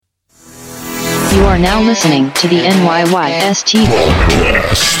You are now listening to the NYYST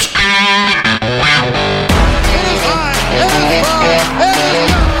Podcast.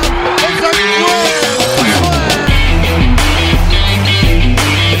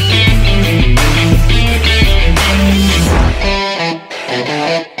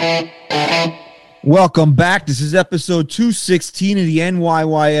 Welcome back. This is episode 216 of the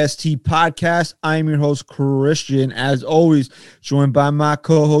NYYST podcast. I am your host, Christian, as always, joined by my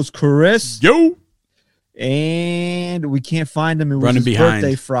co-host, Chris. Yo! And we can't find him. It was Running his behind.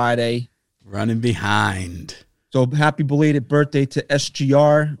 birthday Friday. Running behind. So happy belated birthday to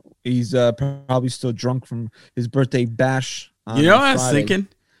SGR. He's probably still drunk from his birthday bash. You know what I was thinking?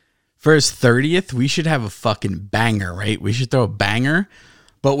 For his 30th, we should have a fucking banger, right? We should throw a banger,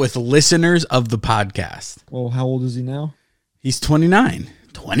 but with listeners of the podcast. Well, how old is he now? He's 29.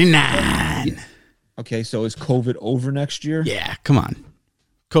 29. Okay, so is COVID over next year? Yeah, come on.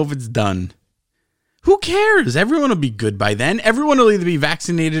 COVID's done. Who cares? Everyone will be good by then. Everyone will either be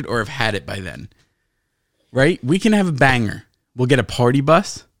vaccinated or have had it by then. Right? We can have a banger. We'll get a party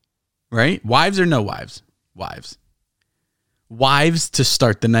bus. Right? Wives or no wives? Wives. Wives to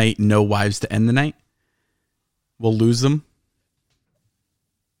start the night, no wives to end the night. We'll lose them.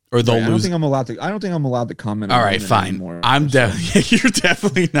 Or they'll I don't lose. think I'm allowed to comment. All on right, women fine. anymore, I'm so. you're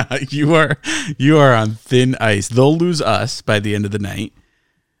definitely not. You are on thin ice. They'll lose us by the end of the night.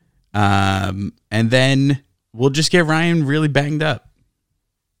 And then we'll just get Ryan really banged up.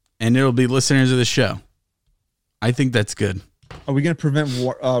 And it'll be listeners of the show. I think that's good. Are we going to prevent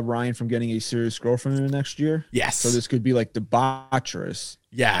Ryan from getting a serious girlfriend in the next year? Yes. So this could be like debaucherous.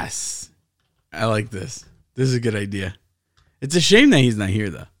 Yes. I like this. This is a good idea. It's a shame that he's not here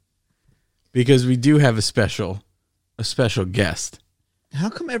though. Because we do have a special guest. How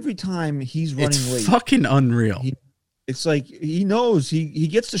come every time he's running It's late? fucking unreal. It's like he knows he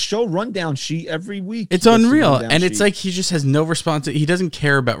gets the show rundown sheet every week. It's He gets the unreal. rundown And it's sheet. like he just has no he doesn't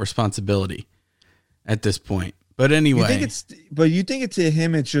care about responsibility at this point. But anyway. you think it to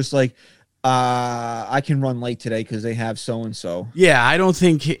him, it's just like, I can run late today because they have so and so. Yeah, I don't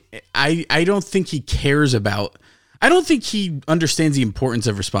think he cares about. I don't think he understands the importance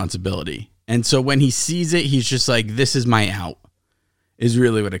of responsibility. And so when he sees it, he's just like, this is my out, is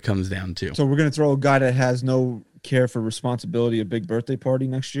really what it comes down to. So we're gonna throw a guy that has no care for responsibility a big birthday party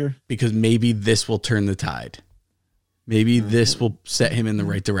next year. Because maybe this will turn the tide. Maybe this will set him in the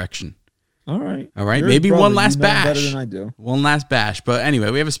right direction. All right. All right. You're Maybe his brother. one last You know him bash. better than I do. One last bash. But anyway,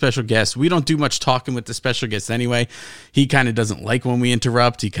 we have a special guest. We don't do much talking with the special guest anyway. He kind of doesn't like when we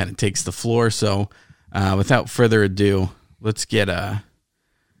interrupt. He kind of takes the floor. So without further ado, let's get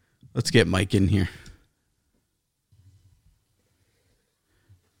Mike in here.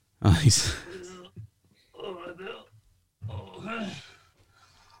 Oh, he's...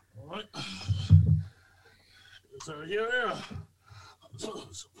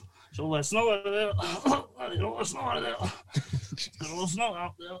 So let's snow out of there. Let's snow out of there. Get a little snow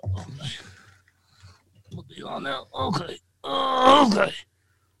out there. Okay. Put these on there. Okay.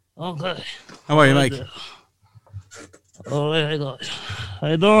 Okay. How are you, Mike? Oh, hey guys. How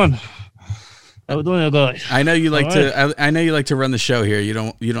you doing? How we doing, guys? I know you like All to. I know you like to run the show here. You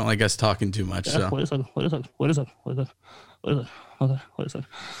don't like us talking too much. So Wait a second. Okay, wait a second.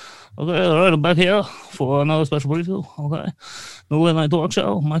 Okay, all right, I'm back here for another special preview. Okay, the Late Night Talk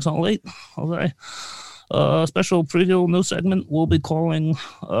Show. Mike's on late. Okay, special preview, new segment. We'll be calling it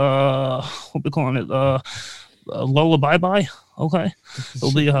Lullaby Bye. Okay,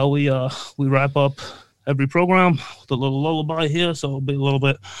 it'll be how we wrap up every program with a little lullaby here. So it'll be a little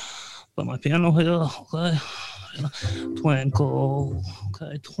bit by my piano here. Okay. Twinkle,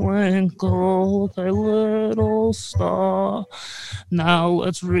 okay, little star. Now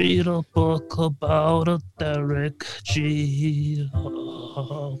let's read a book about a Derek G.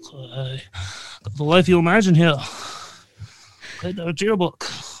 Okay, got the life you imagine here. Okay, Derek G book.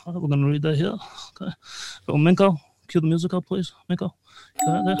 All right, we're gonna read that here. Okay, so Minko, cue the music up, please. Minko, you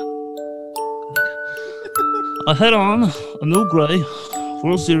got it there. I had on a new gray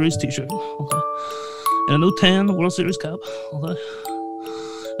World Series T-shirt. Okay. And a new tan World Series cap, okay?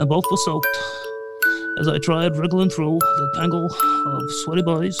 And both were soaked as I tried wriggling through the tangle of sweaty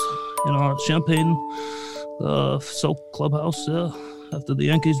bodies in our champagne soaked clubhouse there after the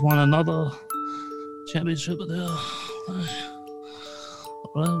Yankees won another championship there. Okay. All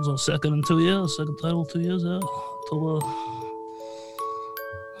right, it was our second title 2 years there, October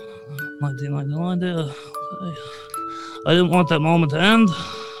 1999 there. Okay. I didn't want that moment to end.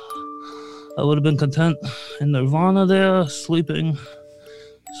 I would have been content in Nirvana there, sleeping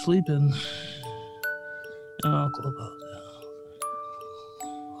in our clubhouse there.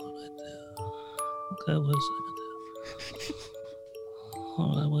 Right there. Okay, wait a second there.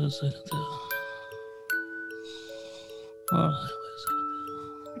 All right, wait a second there. All right, wait a second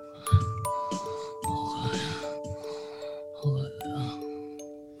there. Okay. All right there.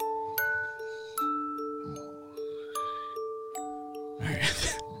 All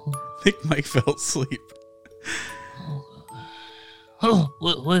right. I think Mike fell asleep. Oh,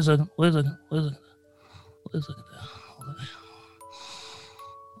 wait a second. Wait a second. Wait a second. Wait a second there.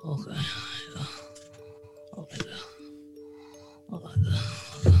 Okay. Okay. Yeah. Okay. There. Okay. There.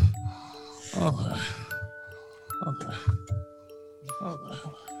 Okay. Okay.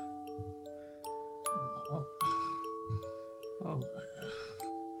 Okay.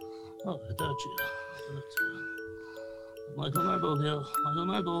 Okay. That's it. Michael Nardog here. Michael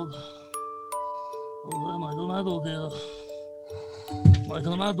Nardog. Okay, Michael Nardog here.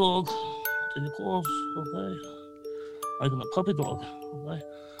 Michael Nardog. Take it close. Okay. Michael the puppy dog. Okay.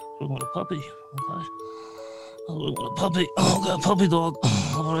 We want a puppy. Okay. Oh, we want a puppy. Oh, got a puppy dog.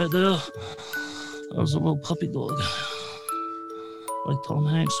 All right there. That was a little puppy dog. Like Tom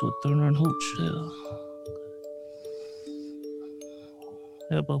Hanks with Turner and Hooch. Yeah.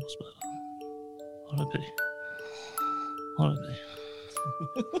 Yeah, Bubbles better. R.I.P.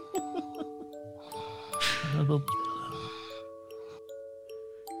 R.I.P. Yeah, Bubbles better.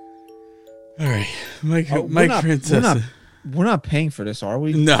 All right, Mike. We're Mike not- Francesa. We're not paying for this, are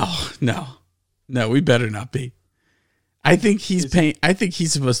we? No. We better not be. I think he's paying. I think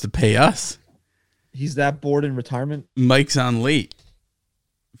he's supposed to pay us. He's that bored in retirement. Mike's on late.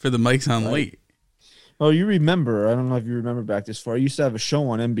 For the Mike's on Right. late. Oh, you remember? I don't know if you remember back this far. I used to have a show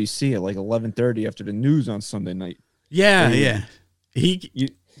on NBC at like 11:30 after the news on Sunday night. Yeah, So you- yeah. you-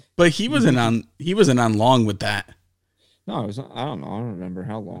 But he wasn't on. He wasn't on long with that. No, it was, I don't know. I don't remember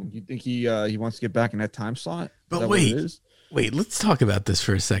how long. You think he wants to get back in that time slot? Is But that what wait. it is? Wait, let's talk about this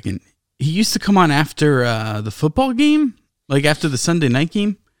for a second. He used to come on after the football game, like after the Sunday night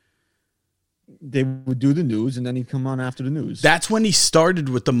game. They would do the news, and then he'd come on after the news. That's when he started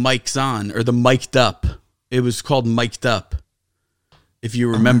with the mics on or the mic'd up. It was called mic'd up, if you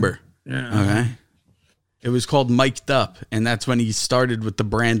remember. yeah. Okay. It was called mic'd up, and that's when he started with the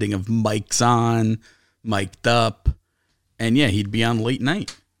branding of mics on, mic'd up, and yeah, he'd be on late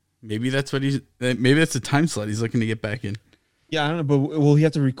night. Maybe that's what he's. Maybe that's the time slot he's looking to get back in. Yeah, I don't know, but will he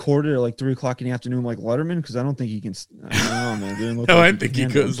have to record it at like 3 o'clock in the afternoon like Letterman? Because I don't think he can. I don't know, man. It didn't look No, like I think he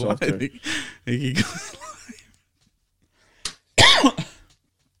handle goes live. himself I there. think he goes live.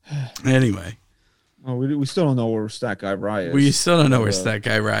 Anyway, Oh, we still don't know where Stat Guy Rye is. we still don't know where Uh, Stat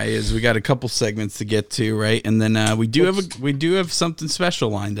Guy Rye is. We got a couple segments to get to, right? And then we do have something special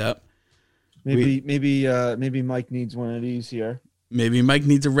lined up. Maybe Mike needs one of these here. Maybe Mike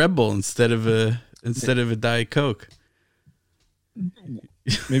needs a Red Bull instead of a Diet Coke.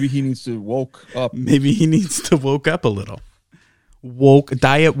 Maybe he needs to woke up. Maybe he needs to woke up a little.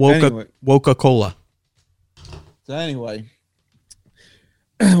 Anyway. Coca-Cola. So anyway,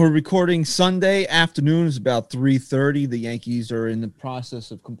 we're recording Sunday afternoon. It's about 3:30. The Yankees are in the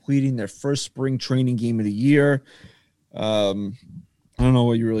process of completing their first spring training game of the year. I don't know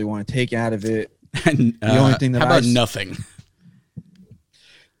what you really want to take out of it. And, The only thing that how about I s- nothing?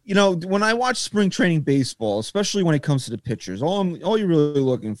 You know, when I watch spring training baseball, especially when it comes to the pitchers, all you're really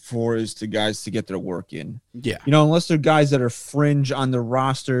looking for is the guys to get their work in. Yeah. You know, unless they're guys that are fringe on the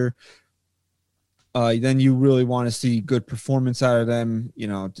roster, then you really want to see good performance out of them.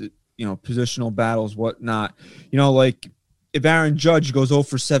 Positional battles, whatnot. You know, like if Aaron Judge goes 0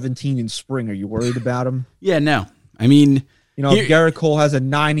 for 17 in spring, are you worried about him? Yeah, no. I mean, You know, if Garrett Cole has a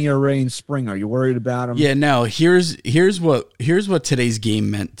 9 ERA in spring, are you worried about him? yeah, no. Here's what today's game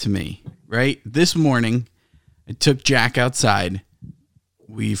meant to me, right? This morning, I took Jack outside.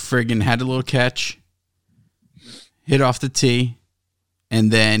 We friggin' had a little catch, hit off the tee, and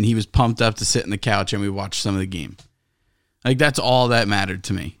then he was pumped up to sit in the couch and we watched some of the game. Like, that's all that mattered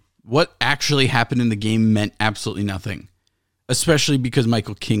to me. What actually happened in the game meant absolutely nothing, especially because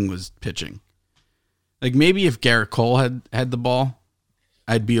Michael King was pitching. Like, maybe if Garrett Cole had the ball,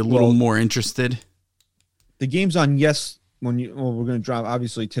 I'd be a little more interested. The game's on Yes. We're going to drop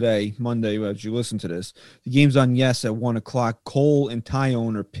obviously today, Monday, as you listen to this. The game's on Yes at 1 o'clock. Cole and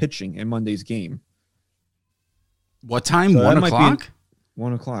Tyone are pitching in Monday's game. What time? So that 1 might be- o'clock?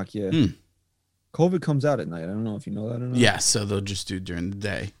 1 o'clock, yeah. Hmm. COVID comes out at night. I don't know if you know that or not. Yeah, so they'll just do it during the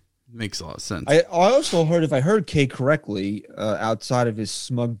day. Makes a lot of sense. I also heard, if I heard Kay correctly, outside of his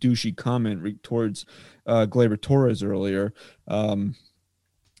smug, douchey comment towards Gleyber Torres earlier,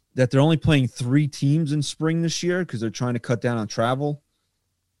 that they're only playing 3 teams in spring this year because they're trying to cut down on travel.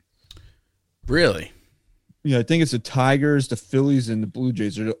 Really? Yeah, I think it's the Tigers, the Phillies, and the Blue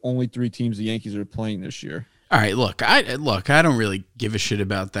Jays are the only 3 teams the Yankees are playing this year. All right, look, I don't really give a shit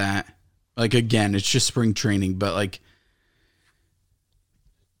about that. Like, again, it's just spring training, but like,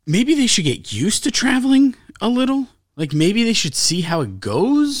 maybe they should get used to traveling a little. Like, maybe they should see how it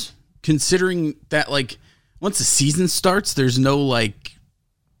goes, considering that, like, once the season starts, there's no, like,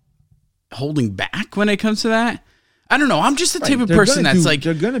 holding back when it comes to that. I don't know. I'm just the type of person that's like,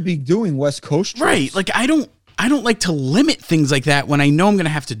 they're going to be doing West Coast trips. Right. Like, I don't like to limit things like that when I know I'm going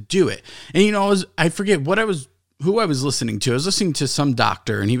to have to do it. And, you know, I forget who I was listening to. I was listening to some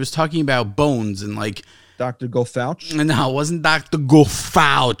doctor, and he was talking about bones and, like, Dr. Go Fauci? No, it wasn't Dr. Go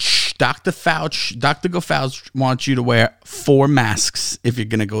Fauci. Dr. Go Fauci wants you to wear 4 masks if you're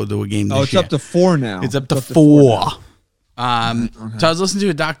going to go to a game this year. It's up to 4 now. It's up to 4. So I was listening to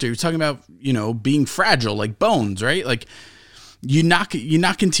a doctor. He was talking about, you know, being fragile, like bones, right? Like, you knock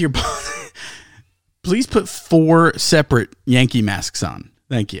into your bones. Please put 4 separate Yankee masks on.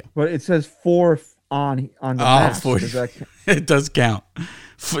 Thank you. But it says 4 on the mask. 4. It does count.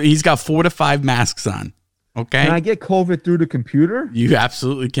 He's got 4 to 5 masks on. Okay. Can I get COVID through the computer? You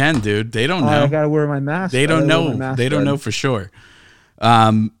absolutely can, dude. They don't know. I gotta wear my mask. They don't know. They don't know for sure.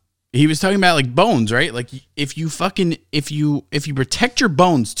 He was talking about like bones, right? Like if you protect your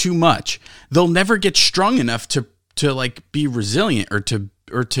bones too much, they'll never get strong enough to like be resilient or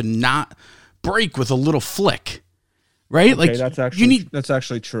to not break with a little flick. Right? Okay, like that's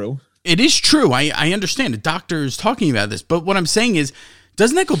actually true. It is true. I understand. The doctor is talking about this, but what I'm saying is,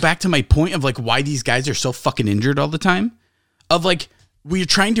 doesn't that go back to my point of like why these guys are so fucking injured all the time? Of like, we're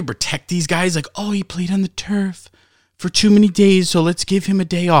trying to protect these guys, like, oh, he played on the turf for too many days, so let's give him a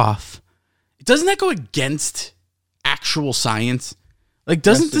day off. Doesn't that go against actual science? Like,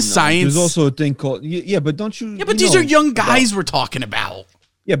 doesn't the science... There's also a thing called... Yeah, but don't you... Yeah, but these are young guys we're talking about.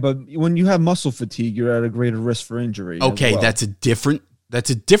 Yeah, but when you have muscle fatigue, you're at a greater risk for injury. Okay, that's a different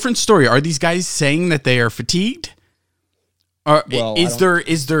story. Are these guys saying that they are fatigued? Or is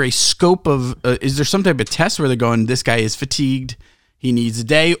there a scope of... is there some type of test where they're going, this guy is fatigued, he needs a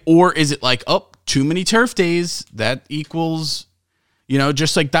day? Or is it like, oh, too many turf days, that equals... You know,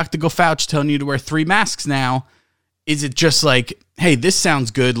 just like Dr. Go Fauci telling you to wear 3 masks now, is it just like, hey, this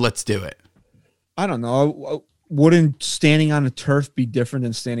sounds good, let's do it? I don't know. Wouldn't standing on a turf be different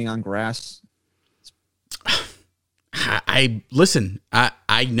than standing on grass? I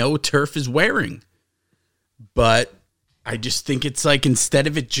know turf is wearing, but I just think it's like, instead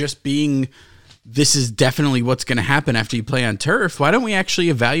of it just being, this is definitely what's going to happen after you play on turf, why don't we actually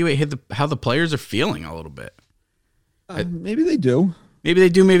evaluate how the players are feeling a little bit? Maybe they do. Maybe they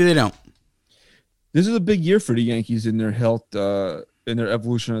do. Maybe they don't. This is a big year for the Yankees in their health, in their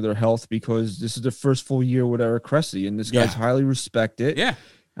evolution of their health, because this is the first full year with Eric Cressey, and this guy's highly respected. Yeah.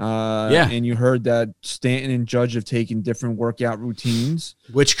 And you heard that Stanton and Judge have taken different workout routines,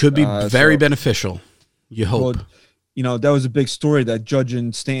 which could be very beneficial. You hope. Well, you know, that was a big story that Judge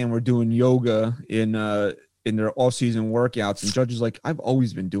and Stanton were doing yoga in their off-season workouts, and Judge is like, I've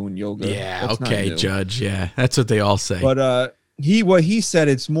always been doing yoga. Yeah, okay, Judge. Yeah, that's what they all say. But what he said,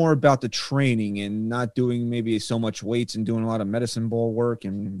 it's more about the training and not doing maybe so much weights and doing a lot of medicine ball work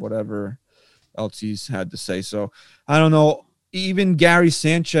and whatever else he's had to say. So I don't know. Even Gary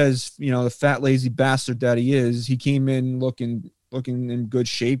Sanchez, you know, the fat lazy bastard that he is, he came in looking in good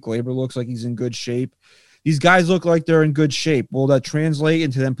shape. Glaber looks like he's in good shape. These guys look like they're in good shape. Will that translate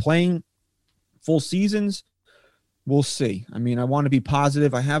into them playing full seasons? We'll see. I mean, I want to be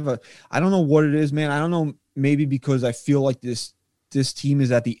positive. I don't know what it is, man. I don't know. Maybe because I feel like this team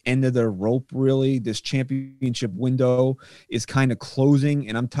is at the end of their rope, really. This championship window is kind of closing,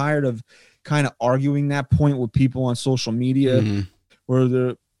 and I'm tired of kind of arguing that point with people on social media where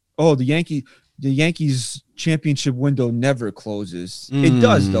the Yankees championship window never closes. It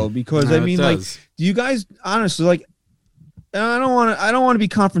does, though, because no, I mean, like, do you guys honestly, like, I don't want to be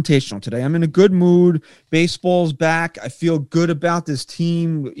confrontational today. I'm in a good mood. Baseball's back. I feel good about this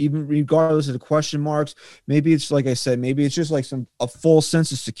team, even regardless of the question marks. Maybe it's like I said, maybe it's just like a false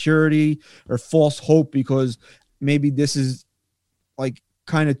sense of security or false hope, because maybe this is like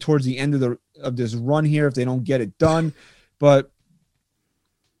kind of towards the end of this run here if they don't get it done. But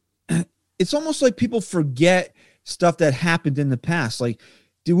it's almost like people forget stuff that happened in the past. Like,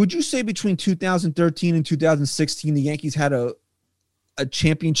 would you say between 2013 and 2016, the Yankees had a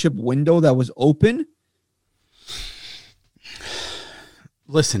championship window that was open?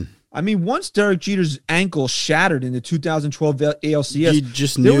 Listen, I mean, once Derek Jeter's ankle shattered in the 2012 ALCS, You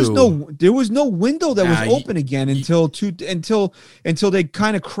just knew. there was no window that was open again until they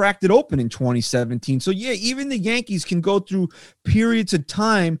kind of cracked it open in 2017. So yeah, even the Yankees can go through periods of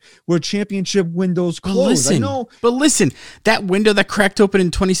time where championship windows close. But listen, that window that cracked open in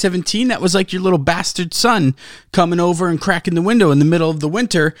 2017, that was like your little bastard son coming over and cracking the window in the middle of the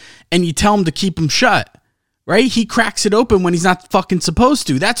winter, and you tell him to keep him shut. Right? He cracks it open when he's not fucking supposed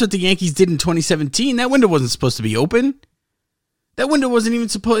to. That's what the Yankees did in 2017. That window wasn't supposed to be open. That window wasn't even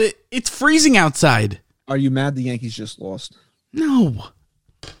supposed. It's freezing outside. Are you mad the Yankees just lost? No,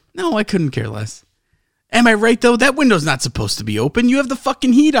 I couldn't care less. Am I right though? That window's not supposed to be open. You have the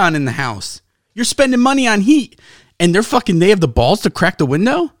fucking heat on in the house. You're spending money on heat, and they have the balls to crack the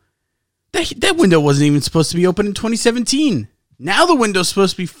window. That window wasn't even supposed to be open in 2017. Now the window's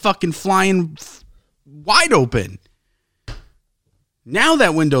supposed to be fucking flying wide open. Now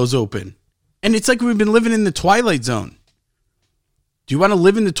that window's open. And it's like we've been living in the Twilight Zone. Do you want to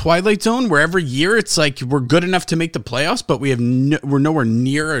live in the Twilight Zone where every year it's like we're good enough to make the playoffs, but we're nowhere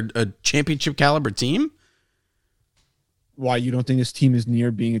near a championship caliber team? Why, you don't think this team is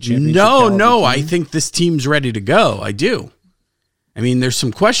near being a championship No, team? I think this team's ready to go. I do. I mean, there's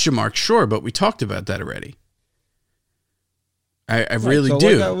some question marks, sure, but we talked about that already. I really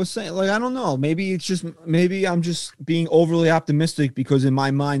do. Like I was saying, I don't know. Maybe I'm just being overly optimistic because in my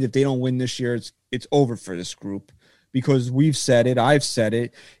mind, if they don't win this year, it's over for this group. Because we've said it, I've said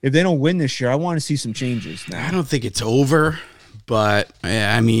it. If they don't win this year, I want to see some changes now. I don't think it's over, but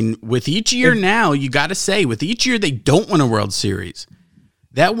I mean, with each year now, you got to say, with each year they don't win a World Series,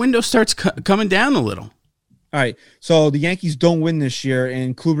 that window starts coming down a little. All right, so the Yankees don't win this year,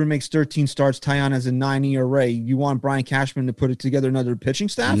 and Kluber makes 13 starts. Taillon has a 9 ERA. You want Brian Cashman to put it together another pitching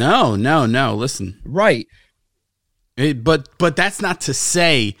staff? No. Listen, right. But that's not to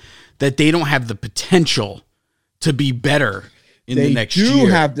say that they don't have the potential to be better in the next year. They do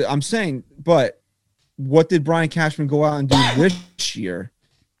have the. I'm saying, but what did Brian Cashman go out and do this year?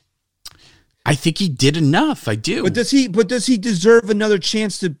 I think he did enough. I do. But does he deserve another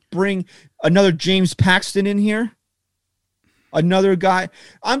chance to bring another James Paxton in here? Another guy?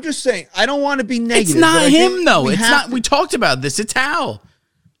 I'm just saying, I don't want to be negative. It's not him though. It's not. We talked about this. It's Hal.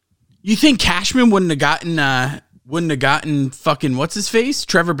 You think Cashman wouldn't have gotten fucking what's his face?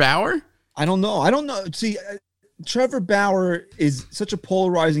 Trevor Bauer? I don't know. See, Trevor Bauer is such a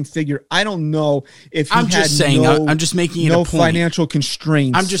polarizing figure. I don't know if he I'm just making it a point. Financial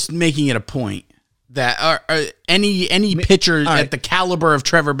constraints. I'm just making it a point that any pitcher at the caliber of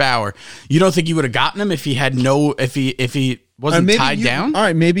Trevor Bauer, you don't think you would have gotten him if he wasn't tied down? All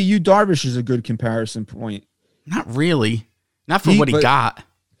right, maybe Yu Darvish is a good comparison point. Not really. Not for what he got.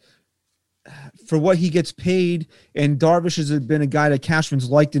 For what he gets paid, and Darvish has been a guy that Cashman's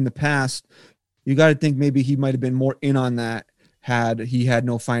liked in the past. You got to think maybe he might have been more in on that had he had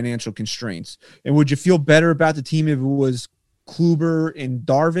no financial constraints. And would you feel better about the team if it was Kluber and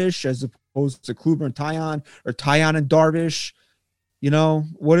Darvish as opposed to Kluber and Taillon, or Taillon and Darvish? You know,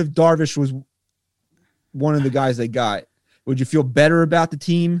 what if Darvish was one of the guys they got? Would you feel better about the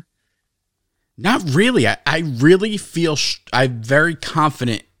team? Not really. I really feel I'm very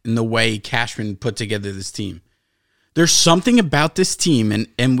confident in the way Cashman put together this team. There's something about this team,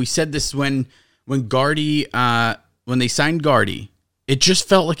 and we said this when Gardy, when they signed Gardy, it just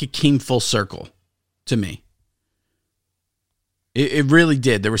felt like it came full circle to me. It really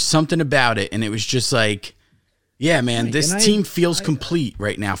did. There was something about it, and it was just like, yeah, man, this team feels complete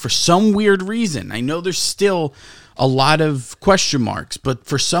right now for some weird reason. I know there's still a lot of question marks, but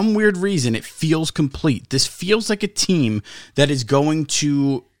for some weird reason, it feels complete. This feels like a team that is going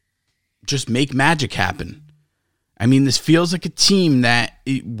to just make magic happen. I mean, this feels like a team that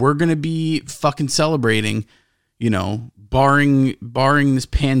we're going to be fucking celebrating, you know, barring this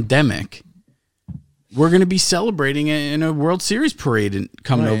pandemic. We're going to be celebrating in a World Series parade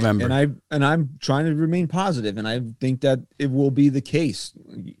come November. And I'm trying to remain positive, and I think that it will be the case.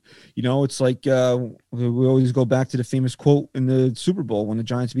 You know, it's like we always go back to the famous quote in the Super Bowl when the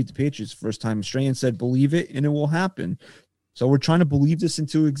Giants beat the Patriots the first time. Strahan said, "Believe it, and it will happen." So we're trying to believe this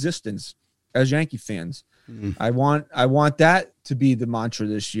into existence as Yankee fans. I want that to be the mantra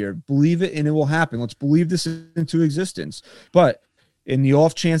this year. Believe it and it will happen. Let's believe this into existence. But in the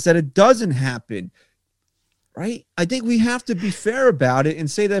off chance that it doesn't happen, right? I think we have to be fair about it and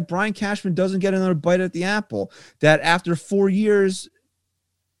say that Brian Cashman doesn't get another bite at the apple. That after 4 years,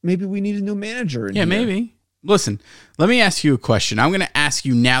 maybe we need a new manager. Yeah, maybe. Listen, let me ask you a question. I'm going to ask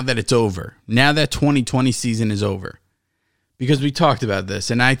you now that it's over. Now that 2020 season is over. Because we talked about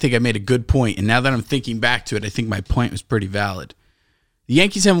this, and I think I made a good point. And now that I'm thinking back to it, I think my point was pretty valid. The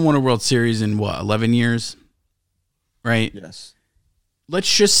Yankees haven't won a World Series in, 11 years? Right? Yes.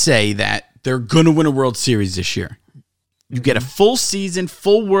 Let's just say that they're going to win a World Series this year. You get a full season,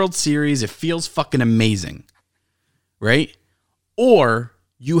 full World Series. It feels fucking amazing. Right? Or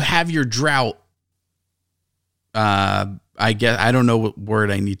you have your drought. I guess I don't know what word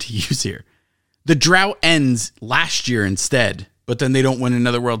I need to use here. The drought ends last year instead, but then they don't win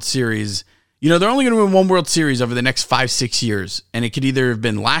another World Series. They're only going to win one World Series over the next 5-6 years. And it could either have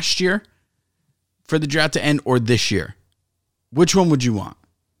been last year for the drought to end or this year. Which one would you want?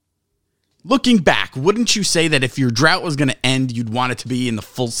 Looking back, wouldn't you say that if your drought was going to end, you'd want it to be in the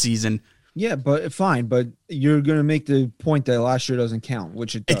full season? Yeah, but fine. But you're going to make the point that last year doesn't count,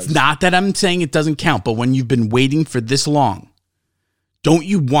 which it does. It's not that I'm saying it doesn't count, but when you've been waiting for this long, don't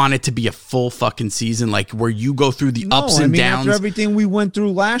you want it to be a full fucking season, like where you go through the ups and downs? After everything we went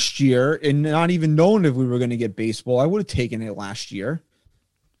through last year and not even knowing if we were going to get baseball, I would have taken it last year.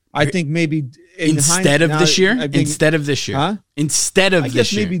 I think maybe instead of this year. Huh? Instead of I this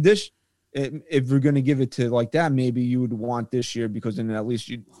guess year. maybe this. If we're going to give it to like that, maybe you would want this year because then at least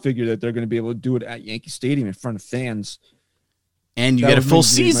you'd figure that they're going to be able to do it at Yankee Stadium in front of fans. And you get a full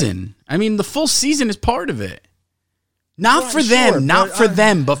season. I mean, the full season is part of it. Not for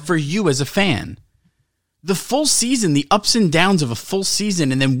them, but for you as a fan. The full season, the ups and downs of a full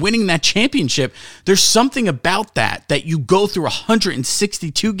season and then winning that championship, there's something about that you go through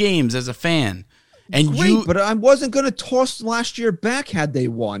 162 games as a fan. And but I wasn't going to toss last year back had they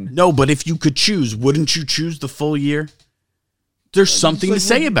won. No, but if you could choose, wouldn't you choose the full year? There's something to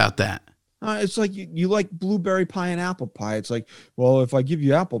say about that. It's like you like blueberry pie and apple pie. It's like, well, if I give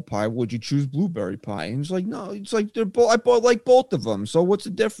you apple pie, would you choose blueberry pie? And it's like, no, it's like they're both. I bought like both of them. So what's the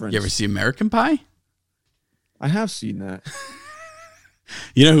difference? You ever see American Pie? I have seen that.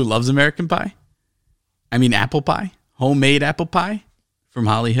 You know who loves American Pie? I mean, apple pie, homemade apple pie from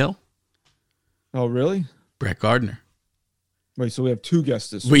Holly Hill. Oh, really? Brett Gardner. Wait, so we have two guests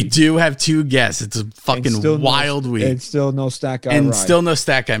this week. We do have two guests. It's a fucking wild week. And still no stat guy. And still no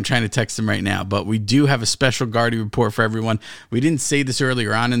stat guy. I'm trying to text him right now. But we do have a special Gardy report for everyone. We didn't say this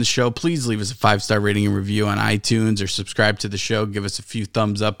earlier on in the show. Please leave us a 5-star rating and review on iTunes or subscribe to the show. Give us a few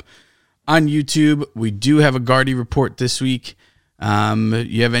thumbs up on YouTube. We do have a Gardy report this week.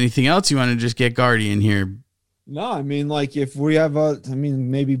 You have anything else you want to just get Gardy in here? No, I mean, like if we have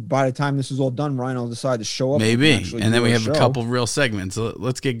maybe by the time this is all done, Ryan will decide to show up. Maybe. And then we have a couple real segments.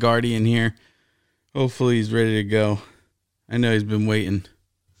 Let's get Gardy in here. Hopefully he's ready to go. I know he's been waiting.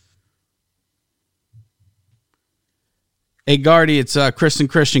 Hey, Gardy, it's Christian.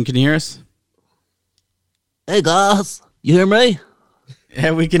 Can you hear us? Hey, guys. You hear me?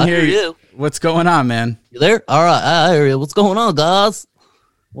 Yeah, we can hear you. What's going on, man? You there? All right, I hear you. What's going on, guys?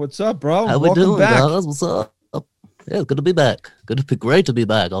 What's up, bro? How we doing, guys? What's up? Yeah, it's good to be back. Great to be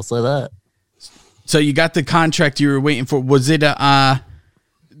back. I'll say that. So you got the contract you were waiting for. Was it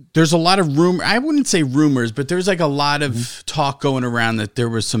there's a lot of rumor. I wouldn't say rumors, but there's like a lot of talk going around that there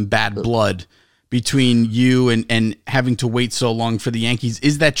was some bad blood between you and having to wait so long for the Yankees.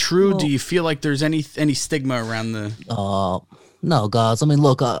 Is that true? Well, do you feel like there's any stigma around the No, guys. I mean,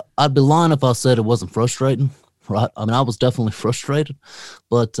 look, I'd be lying if I said it wasn't frustrating. Right. I mean, I was definitely frustrated,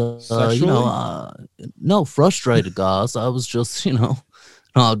 but, no, frustrated, guys. I was just, no,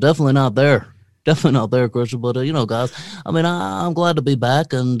 definitely not there. Definitely not there, Christian. But, guys, I mean, I'm glad to be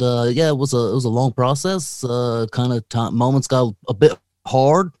back. And, yeah, it was a long process. Kind of time, moments got a bit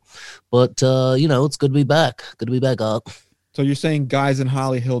hard, but, it's good to be back. Good to be back up. So you're saying guys in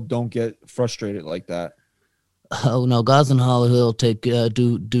Holly Hill don't get frustrated like that? Oh no, guys in Holly Hill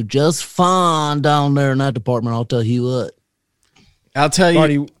do just fine down there in that department. I'll tell you what. I'll tell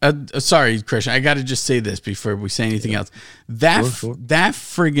you. Sorry, Christian. I got to just say this before we say anything else. That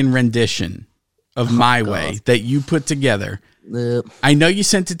friggin' rendition of "My Way" that you put together. I know you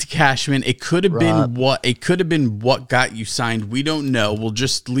sent it to Cashman. It could have been what got you signed. We don't know. We'll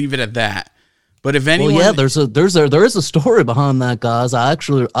just leave it at that. But if anyone, there is a story behind that, guys. I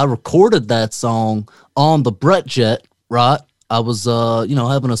recorded that song on the Brett Jet, right? I was,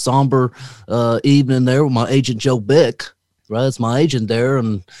 having a somber evening there with my agent Joe Bick, right? It's my agent there,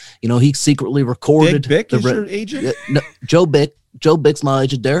 and he secretly recorded. Bick is your agent? No, Joe Bick. Joe Bick's my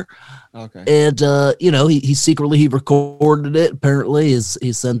agent there. Okay. And he secretly recorded it. Apparently,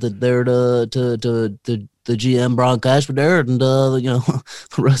 he sent it there to the GM Brian Cashman there, and the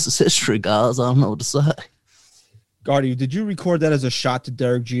rest is history, guys. I don't know what to say. Gardy, did you record that as a shot to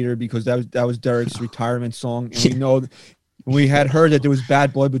Derek Jeter because that was Derek's retirement song, and we know we had heard that there was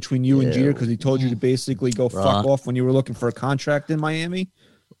bad blood between you and Jeter because he told you to basically go fuck off when you were looking for a contract in Miami?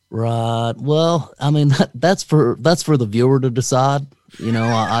 Right. Well, I mean that's for the viewer to decide. You know,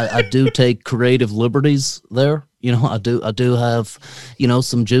 I do take creative liberties there. You know, I do have, you know,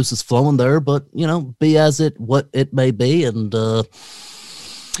 some juices flowing there, but you know, be as it what it may be, and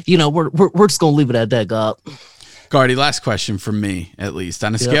you know, we're just gonna leave it at that, God. Gardy, last question from me, at least.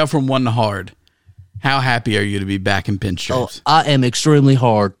 On a scale from 1 to hard, how happy are you to be back in pinstripes? I am extremely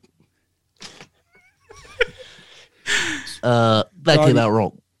hard. That came out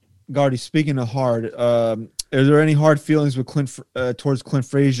wrong. Gardy, speaking of hard, are there any hard feelings with towards Clint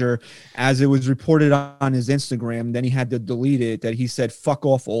Frazier, as it was reported on his Instagram? Then he had to delete it. That he said "fuck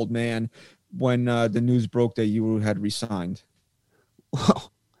off, old man," when the news broke that you had resigned.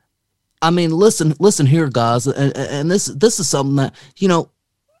 Well, I mean, listen here, guys, and this is something that, you know,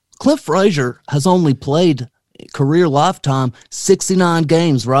 Clint Frazier has only played career lifetime 69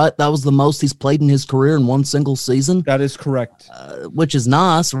 games, right? That was the most he's played in his career in one single season. That is correct. Which is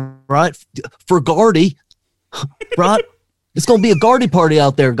nice, right? For Gardy, right? It's going to be a Gardy party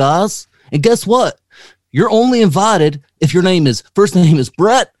out there, guys. And guess what? You're only invited if your first name is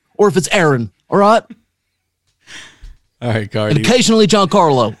Brett or if it's Aaron, all right? All right, Gardy. And occasionally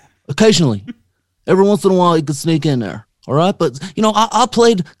Giancarlo. Occasionally. Every once in a while, you can sneak in there, all right? But, you know, I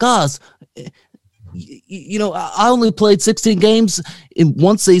played, guys, you know, I only played 16 games in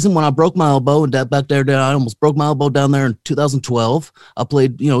one season when I broke my elbow, and back there, I almost broke my elbow down there in 2012. I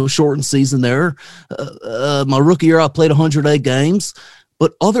played, you know, shortened season there. My rookie year, I played 108 games.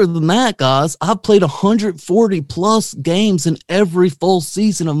 But other than that, guys, I've played 140 plus games in every full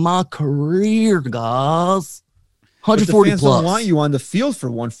season of my career, guys. 140 but the fans plus. don't want you on the field for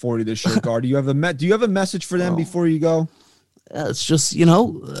 140 this year, Gardy. Do you have a message for them before you go? It's just, you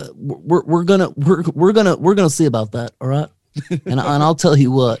know, we're gonna see about that, all right? And I'll tell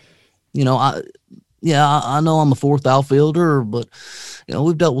you what, you know, I know I'm a fourth outfielder, but you know,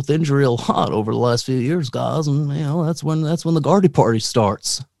 we've dealt with injury a lot over the last few years, guys, and you know, that's when the Gardy party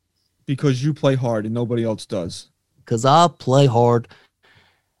starts. Because you play hard and nobody else does. Because I play hard,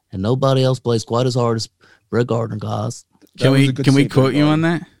 and nobody else plays quite as hard as Brett Gardner, guys. Can we quote you on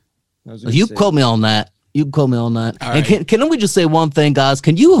that? You quote me on that. You can quote me on that. All and right. can we just say one thing, guys?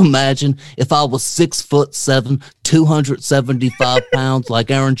 Can you imagine if I was 6'7", 275 pounds like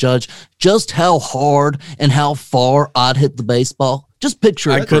Aaron Judge, just how hard and how far I'd hit the baseball? Just picture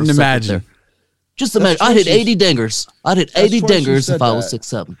it. I couldn't imagine. There. Just imagine. I'd hit 80 dingers. I'd hit 80 twice you dingers said if I was that.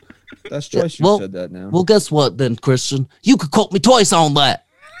 6'7". That's twice you said that now. Well, guess what then, Christian? You could quote me twice on that.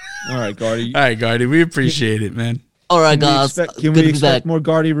 All right, Gardy. All right, Gardy, we appreciate it, man. All right, Can guys. we Good to be expect back. more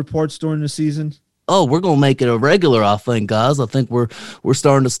Gardy reports during the season? Oh, we're gonna make it a regular, I think, guys. I think we're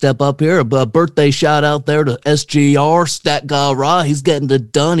starting to step up here. A birthday shout out there to SGR, Stat Guy Ra. He's getting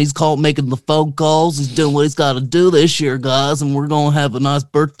it done. He's making the phone calls. He's doing what he's got to do this year, guys. And we're gonna have a nice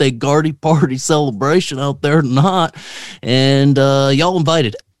birthday Gardy party celebration out there tonight. And y'all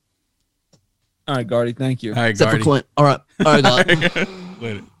invited. All right, Gardy. Thank you. All right, Except Gardy. for Clint. All right, guys.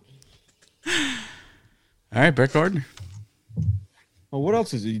 Later. All right, Brett Gardner. Well, what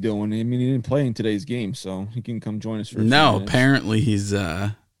else is he doing? I mean, he didn't play in today's game, so he can come join us for a few No, minutes. apparently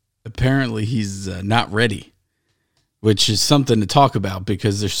he's not ready, which is something to talk about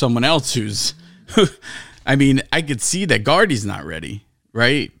because there's someone else who's. I mean, I could see that Gardy's not ready,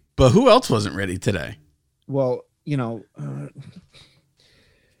 right? But who else wasn't ready today? Well, you know,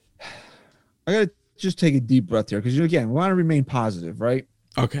 I got to just take a deep breath here because, again, we want to remain positive, right?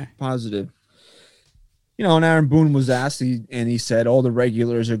 Okay. Positive. You know, and Aaron Boone was asked, he said all the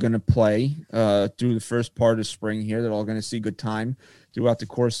regulars are going to play through the first part of spring here. They're all going to see good time throughout the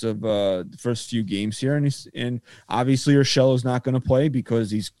course of the first few games here. And obviously Urshela's not going to play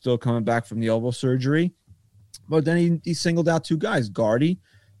because he's still coming back from the elbow surgery. But then he singled out two guys, Gardy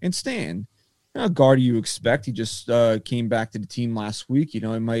and Stan. You know, Gardy you expect. He just came back to the team last week. You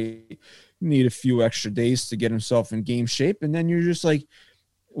know, he might need a few extra days to get himself in game shape. And then you're just like,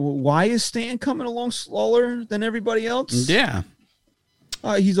 why is Stan coming along slower than everybody else? Yeah.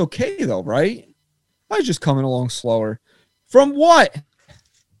 He's okay, though, right? Why is just coming along slower? From what?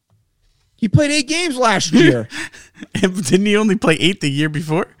 He played 8 games last year. Didn't he only play 8 the year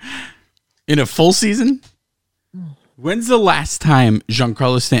before? In a full season? When's the last time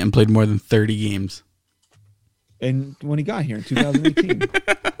Giancarlo Stanton played more than 30 games? And when he got here in 2018.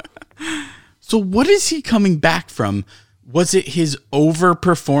 So what is he coming back from? Was it his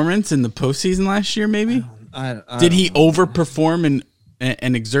overperformance in the postseason last year, maybe? Did he overperform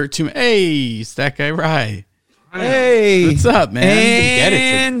and exert too much? Hey, Stat Guy Rye. Hey. What's up, man? Get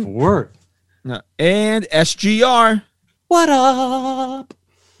it to work. And SGR. What up?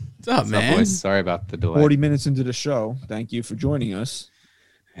 What's up, What's up, man? boys? Sorry about the delay. 40 minutes into the show. Thank you for joining us.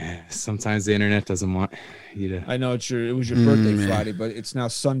 Sometimes the internet doesn't want you to. I know it was your birthday man. Friday, but it's now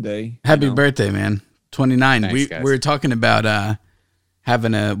Sunday. Happy you know? birthday, man. 29. Thanks, we guys. were talking about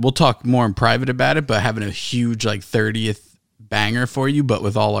we'll talk more in private about it, but having a huge like 30th banger for you, but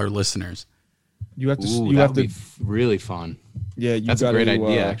with all our listeners. You have to. Ooh, you that have would to. be really fun. Yeah, you That's a gotta, great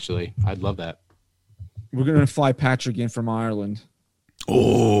idea, actually. I'd love that. We're gonna fly Patrick in from Ireland.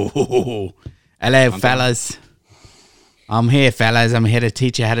 Oh, hello, fellas. I'm here, fellas. I'm here to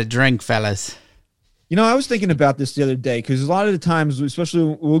teach you how to drink, fellas. You know, I was thinking about this the other day because a lot of the times,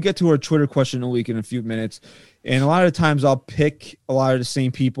 especially we'll get to our Twitter question of the week in a few minutes, and a lot of the times I'll pick a lot of the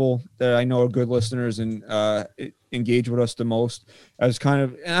same people that I know are good listeners and engage with us the most as kind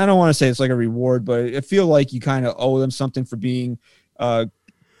of, and I don't want to say it's like a reward, but I feel like you kind of owe them something for being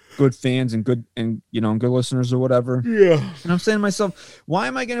good fans and good listeners or whatever. Yeah. And I'm saying to myself, why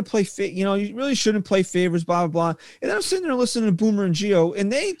am I going to play you really shouldn't play favors, blah, blah, blah. And then I'm sitting there listening to Boomer and Gio,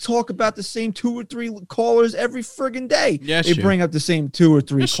 and they talk about the same 2 or 3 callers every friggin' day. Yeah, they sure. bring up the same 2 or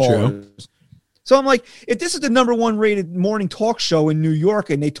 3 That's callers. So I'm like, if this is the #1 rated morning talk show in New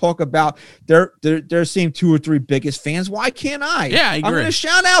York and they talk about their same 2 or 3 biggest fans, why can't I? Yeah, I agree. I'm going to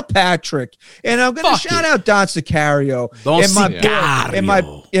shout out Patrick, and I'm going to Fuck shout it. out Don Sicario Don and my Sicario.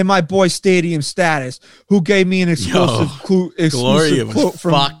 boy, and my boy Stadium Status, who gave me an exclusive Gloria was quote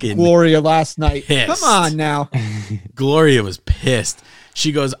from fucking Gloria last night. pissed. Come on now. Gloria was pissed.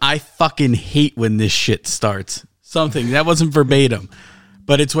 She goes, I fucking hate when this shit starts. Something that wasn't verbatim,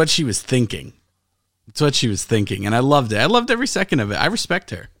 but it's what she was thinking. It's what she was thinking, and I loved it. I loved every second of it. I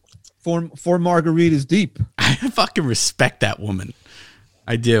respect her. Four margaritas deep. I fucking respect that woman.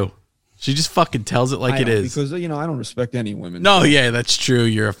 I do. She just fucking tells it like it is. Because I don't respect any women. No, yeah, that's true.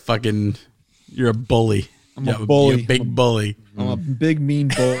 You're a bully. I'm a bully. You're a big bully. I'm a big mean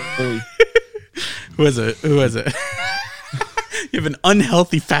bully. Who is it? You have an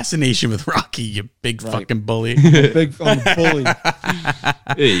unhealthy fascination with Rocky, you big fucking bully. I'm a bully.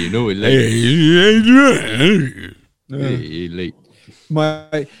 Hey, you know it late. Hey, late.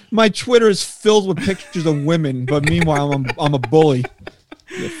 My Twitter is filled with pictures of women, but meanwhile I'm a bully.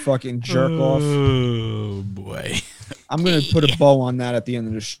 You fucking jerk off. Oh boy. I'm gonna put a bow on that at the end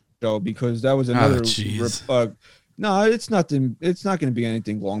of the show because that was another. jeez. No, it's nothing. It's not going to be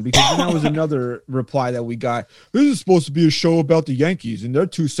anything long because that was another reply that we got. This is supposed to be a show about the Yankees, and they're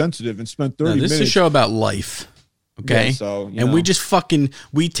too sensitive and spent 30 minutes. This is a show about life. Okay. Yeah, so, we just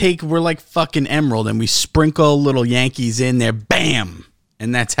we're like fucking Emerald and we sprinkle little Yankees in there, bam.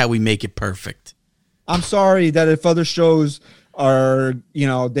 And that's how we make it perfect. I'm sorry that if other shows are,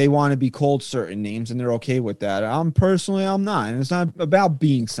 they want to be called certain names and they're okay with that. I'm not. And it's not about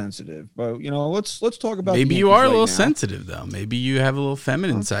being sensitive, but let's talk about. Maybe the you are Yankees a little right now. sensitive though. Maybe you have a little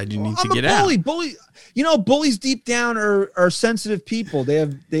feminine side you need to get bully. out. Bully, bullies deep down are sensitive people.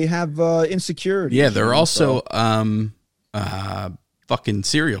 They have insecurity. Yeah, they're also fucking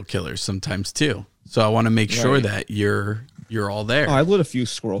serial killers sometimes too. So I want to make sure that you're all there. Oh, I lit a few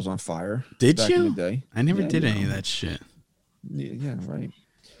squirrels on fire. Did back you? In the day. I never did any of that shit. Yeah, right.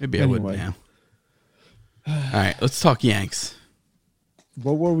 Maybe I would now. All right, let's talk Yanks.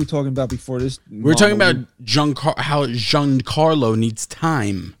 What were we talking about before this? We're talking about how Giancarlo needs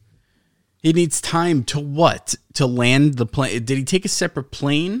time. He needs time to what? To land the plane. Did he take a separate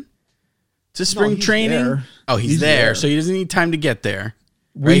plane to spring training? There. Oh, he's there, so he doesn't need time to get there.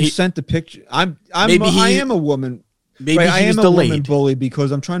 We sent the picture. I am a woman. Maybe right, I he was am a woman delayed. bully because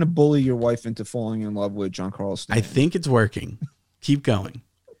I'm trying to bully your wife into falling in love with Giancarlo Stanton. I think it's working. Keep going.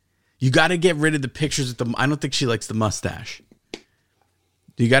 You got to get rid of the pictures with the. I don't think she likes the mustache.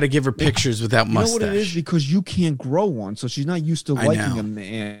 You got to give her pictures without mustache. You know what it is? Because you can't grow one, so she's not used to liking a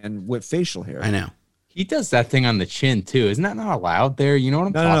man with facial hair. I know. He does that thing on the chin too. Isn't that not allowed there? You know what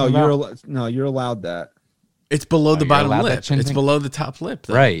I'm talking about? You're allowed that. It's below the bottom allowed lip. that chin It's thing? below the top lip.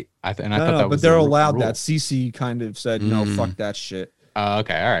 Though. Right. I thought that was but they're the allowed rule. that. CC kind of said, no, fuck that shit.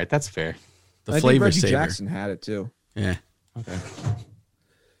 Okay. All right. That's fair. The I think flavor Reggie saver. Jackson had it too. Yeah. Okay.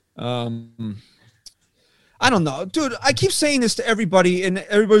 I don't know, dude. I keep saying this to everybody, and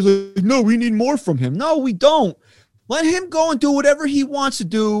everybody's like, "No, we need more from him." No, we don't. Let him go and do whatever he wants to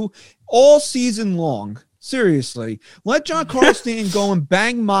do all season long. Seriously, let Giancarlo Stanton go and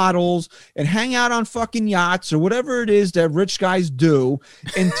bang models and hang out on fucking yachts or whatever it is that rich guys do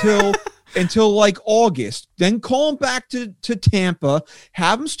until like August. Then call him back to Tampa,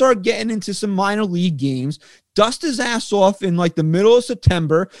 have him start getting into some minor league games, dust his ass off in like the middle of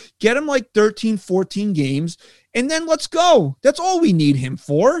September, get him like 13, 14 games, and then let's go. That's all we need him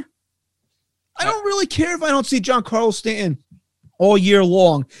for. I don't really care if I don't see Giancarlo Stanton all year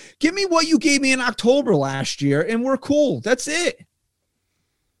long. Give me what you gave me in October last year, and we're cool. That's it.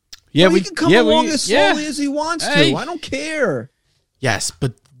 Yeah, he can come along as slowly yeah. as he wants Hey. to. I don't care. Yes,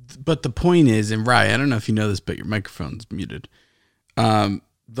 but the point is, and Rye, I don't know if you know this, but your microphone's muted.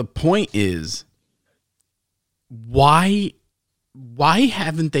 The point is, why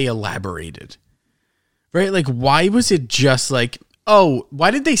haven't they elaborated? Right? Like, why was it just like, oh,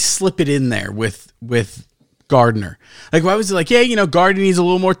 why did they slip it in there with Gardner? Like, why was it like, yeah, you know, Gardner needs a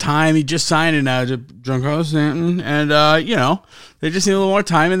little more time. He just signed and Giancarlo Stanton, and you know, they just need a little more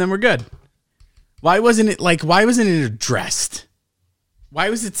time, and then we're good. Why wasn't it addressed? Why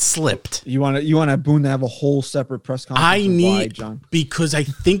was it slipped? You want Boone to have a whole separate press conference? I need, why, John? because I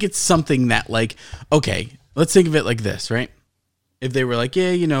think it's something that, like, okay, let's think of it like this, right? If they were like,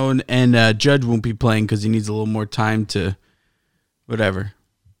 yeah, you know, and Judge won't be playing because he needs a little more time to whatever.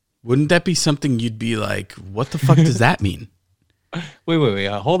 Wouldn't that be something you'd be like, what the fuck does that mean? Wait.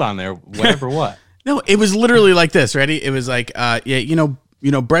 Hold on there. Whatever what? No, it was literally like this, ready? It was like, yeah, you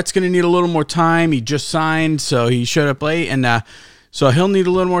know, Brett's going to need a little more time. He just signed, so he showed up late, and so he'll need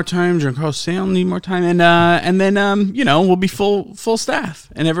a little more time. Giancarlo Stanton will need more time, and then you know, we'll be full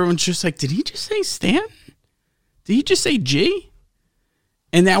staff. And everyone's just like, did he just say Stan? Did he just say G?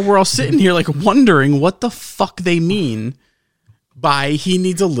 And now we're all sitting here like wondering what the fuck they mean by he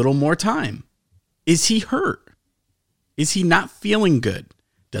needs a little more time. Is he hurt? Is he not feeling good?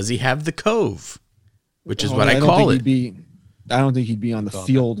 Does he have the cove? Which is what I call it. I don't think he'd be on the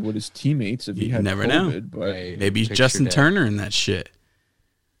field with his teammates if he had never COVID, know. But Maybe he's Justin Turner in that shit.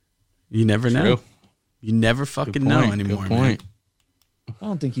 You never know. You never fucking know anymore, man. I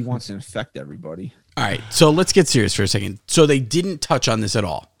don't think he wants to infect everybody. All right, so let's get serious for a second. So they didn't touch on this at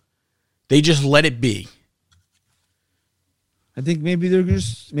all. They just let it be. I think maybe they're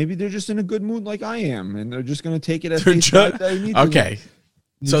just in a good mood like I am, and they're just going to take it as they need to. Okay.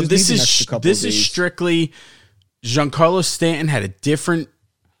 So this is strictly Giancarlo Stanton had a different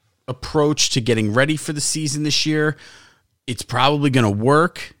approach to getting ready for the season this year. It's probably going to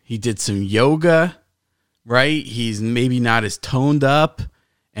work. He did some yoga, right? He's maybe not as toned up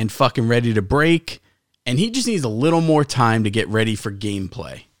and fucking ready to break. And he just needs a little more time to get ready for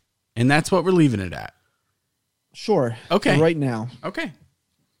gameplay. And that's what we're leaving it at. Sure. Okay. Right now. Okay.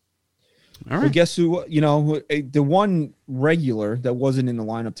 All right. Well, guess who, you know, the one regular that wasn't in the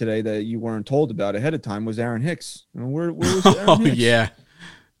lineup today that you weren't told about ahead of time was Aaron Hicks. Where was Aaron Hicks?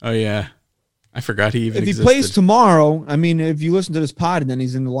 Oh, yeah. I forgot he even existed. If he plays tomorrow, I mean, if you listen to this pod and then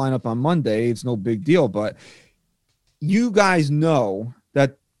he's in the lineup on Monday, it's no big deal. But you guys know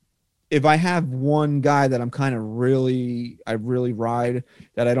that if I have one guy that I'm kind of really ride,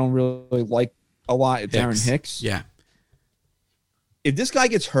 that I don't really like a lot, it's Aaron Hicks. Yeah. If this guy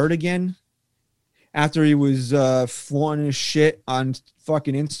gets hurt again after he was flaunting his shit on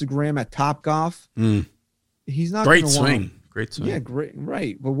fucking Instagram at Topgolf, he's not great swing. Great swing. Yeah, great.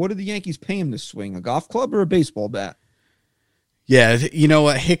 Right. But what did the Yankees pay him to swing? A golf club or a baseball bat? Yeah, you know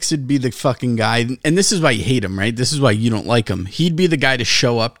what? Hicks would be the fucking guy. And this is why you hate him, right? This is why you don't like him. He'd be the guy to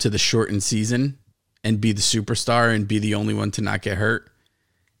show up to the shortened season and be the superstar and be the only one to not get hurt.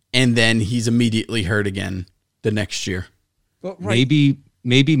 And then he's immediately hurt again the next year. But right.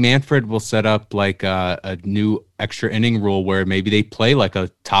 Maybe Manfred will set up like a new extra inning rule where maybe they play like a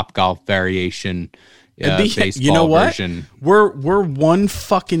Topgolf variation. Baseball you know what? version. We're one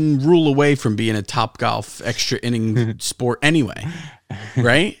fucking rule away from being a Topgolf extra inning sport anyway,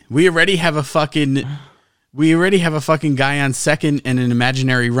 right? We already have a fucking guy on second and an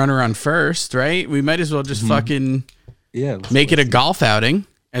imaginary runner on first, right? We might as well just fucking make it a golf outing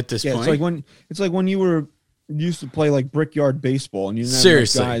at this point. It's like when you used to play like brickyard baseball and you didn't have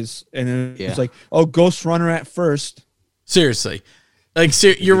Seriously. guys, and then it's like, oh, ghost runner at first. Seriously, like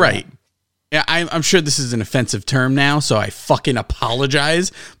you're right. Yeah, I'm sure this is an offensive term now, so I fucking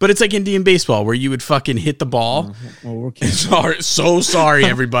apologize. But it's like Indian baseball where you would fucking hit the ball. So sorry,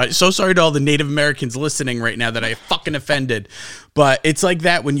 everybody. So sorry to all the Native Americans listening right now that I fucking offended. But it's like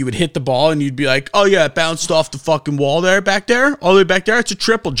that when you would hit the ball and you'd be like, oh yeah, it bounced off the fucking wall back there. All the way back there. It's a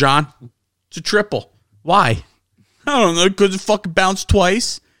triple, John. It's a triple. Why? I don't know, because it fucking bounced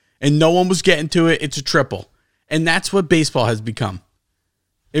twice and no one was getting to it. It's a triple. And that's what baseball has become.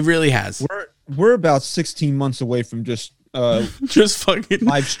 It really has. We're about 16 months away from just fucking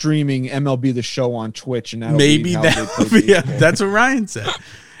live streaming MLB The Show on Twitch, and that's what Ryan said.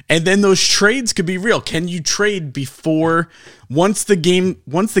 And then those trades could be real. Can you trade before once the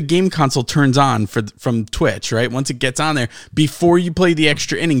game console turns on from Twitch, right? Once it gets on there, before you play the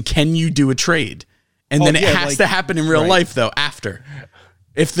extra inning, can you do a trade? And then it has to happen in real life though after.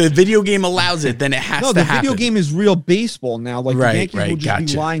 If the video game allows it, then it has No, to the happen. video game is real baseball now. Like Right, the Yankees right, will just be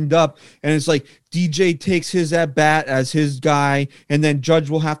gotcha. lined up, and it's like DJ takes his at bat as his guy, and then Judge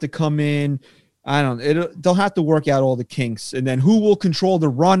will have to come in. I don't know. They'll have to work out all the kinks, and then who will control the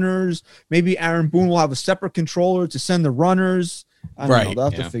runners? Maybe Aaron Boone will have a separate controller to send the runners. I don't know. Right, They'll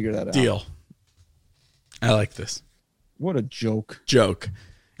have yeah. to figure that out. Deal. I like this. What a joke. Joke.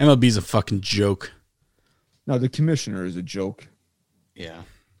 MLB's a fucking joke. No, the commissioner is a joke. Yeah.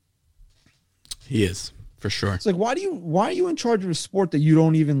 He is, for sure. It's like, why are you in charge of a sport that you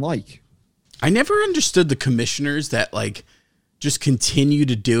don't even like? I never understood the commissioners that like just continue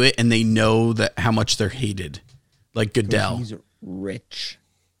to do it and they know that how much they're hated. Like Goodell. He's rich.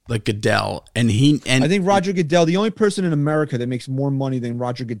 Like Goodell. And he and I think Roger Goodell, the only person in America that makes more money than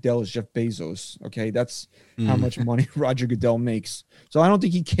Roger Goodell is Jeff Bezos. Okay, that's how much money Roger Goodell makes. So I don't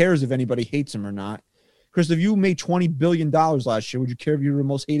think he cares if anybody hates him or not. Chris, if you made $20 billion last year, would you care if you were the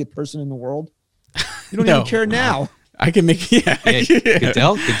most hated person in the world? You don't No. even care now. I can make Yeah,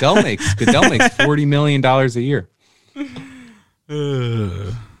 Goodell makes $40 million a year.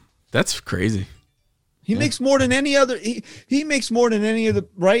 That's crazy. He makes more than any other. He makes more than any of the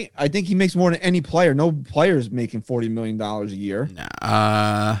right. I think he makes more than any player. No player is making $40 million a year.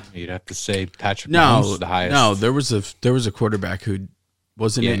 You'd have to say Patrick No, Mahomes is the highest. no, there was a quarterback who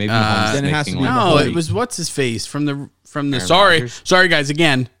wasn't Yeah, it? maybe Mahomes Then it has to making be like No, 40. it was what's his face from the Aaron sorry Rodgers? guys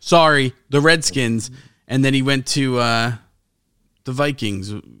again the Redskins, and then he went to the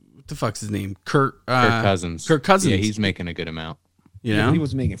Vikings. What the fuck's his name? Kirk Cousins. Kirk Cousins. Yeah, he's making a good amount. you Yeah, know but he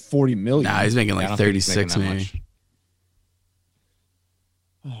was making $40 million. nah, he's making I like don't think he's making 36 that maybe.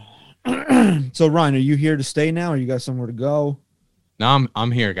 much. So Ryan, are you here to stay now, or you got somewhere to go? No,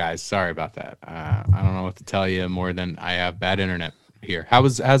 I'm here, guys. Sorry about that. I don't know what to tell you more than I have bad internet here.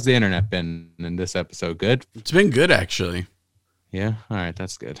 How's the internet been in this episode? Good? It's been good actually Yeah? All right,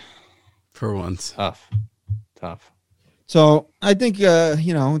 that's good. for once. Tough. So I think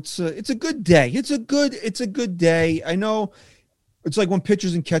it's a good day. It's a good day. I know it's like when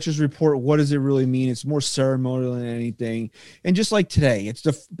pitchers and catchers report, what does it really mean? It's more ceremonial than anything. And just like today, it's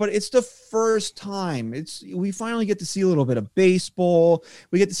the first time. We finally get to see a little bit of baseball.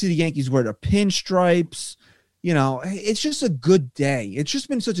 We get to see the Yankees wear their pinstripes. You know, it's just a good day. It's just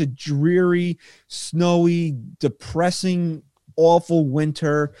been such a dreary, snowy, depressing, awful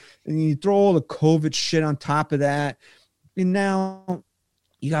winter. And you throw all the COVID shit on top of that. And now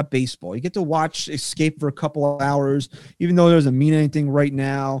you got baseball. You get to watch Escape for a couple of hours, even though it doesn't mean anything right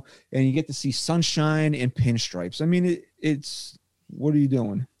now. And you get to see sunshine and pinstripes. I mean, it's what are you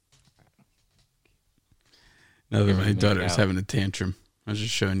doing? My daughter's having a tantrum. I was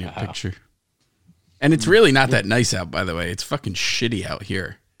just showing you a picture. And it's really not that nice out, by the way. It's fucking shitty out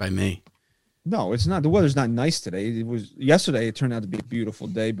here by me. No, it's not. The weather's not nice today. It was yesterday. It turned out to be a beautiful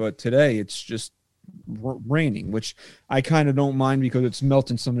day, but today it's just raining, which I kind of don't mind because it's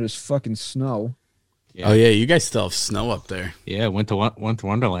melting some of this fucking snow. Yeah. Oh yeah, you guys still have snow up there. Yeah, went to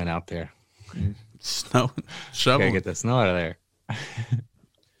Wonderland out there. Snow Gotta shovel. get the snow out of there.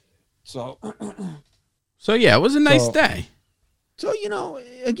 So yeah, it was a nice So- day. So,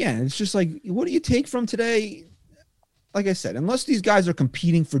 again, it's just like, what do you take from today? Like I said, unless these guys are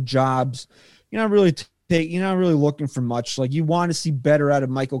competing for jobs, you're not really looking for much. Like, you want to see better out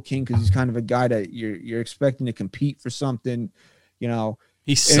of Michael King because he's kind of a guy that you're expecting to compete for something, He And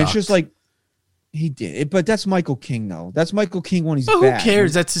sucked. it's just like he did it, but that's Michael King though. That's Michael King when he's But who bad.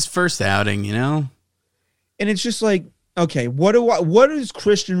 cares? That's his first outing, And it's just like, okay, what does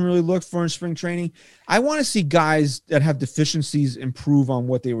Christian really look for in spring training? I want to see guys that have deficiencies improve on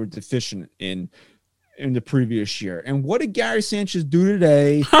what they were deficient in the previous year. And what did Gary Sanchez do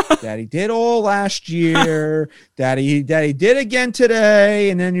today that he did all last year, that he did again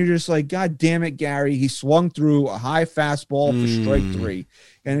today? And then you're just like, God damn it, Gary. He swung through a high fastball for strike 3.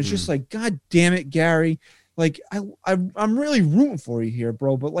 And it's just like, God damn it, Gary. Like, I'm really rooting for you here,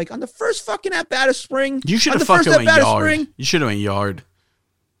 bro. But like on the first fucking at bat of spring, you should on have the first fucking went at-bat of yard. spring, You should have went yard.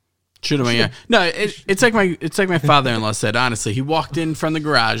 Should have went yard. No, it's like my father-in-law said. Honestly, he walked in from the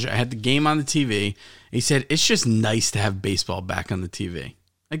garage. I had the game on the TV. He said, "It's just nice to have baseball back on the TV."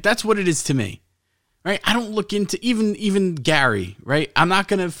 Like that's what it is to me, right? I don't look into even Gary, right? I'm not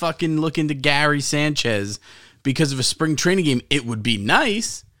gonna fucking look into Gary Sanchez because of a spring training game. It would be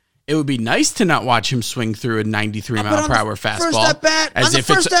nice. It would be nice to not watch him swing through a 93 mile per hour fastball first at bat, as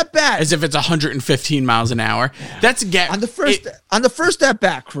if it's 115 miles an hour. That's on the first at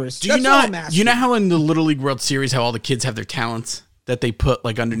bat, Chris. Do you know how in the Little League World Series how all the kids have their talents that they put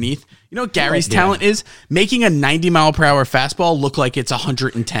like underneath? You know what Gary's talent is? Making a 90 mile per hour fastball look like it's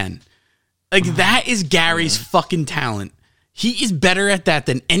 110. Like that is Gary's fucking talent. He is better at that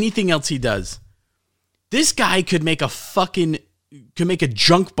than anything else he does. This guy could make a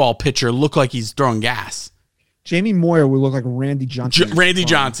junk ball pitcher look like he's throwing gas. Jamie Moyer would look like Randy Johnson. Randy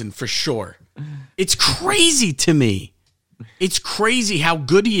Johnson, for sure. It's crazy to me. It's crazy how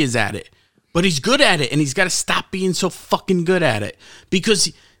good he is at it. But he's good at it, and he's got to stop being so fucking good at it.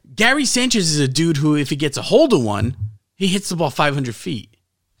 Because Gary Sanchez is a dude who, if he gets a hold of one, he hits the ball 500 feet.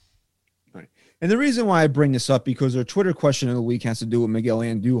 Right. And the reason why I bring this up, because our Twitter question of the week has to do with Miguel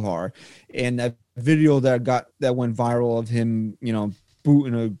Andujar. And that video that went viral of him,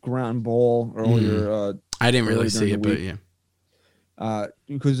 booting a ground ball earlier. I didn't really see it, but yeah.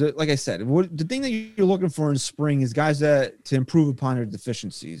 Because, like I said, the thing that you're looking for in spring is guys to improve upon their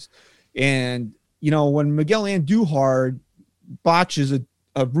deficiencies. And, when Miguel Andujar botches a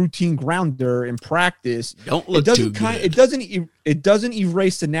routine grounder in practice, it doesn't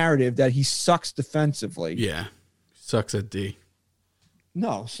erase the narrative that he sucks defensively. Yeah. Sucks at D.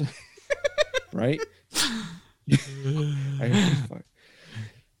 No. Right?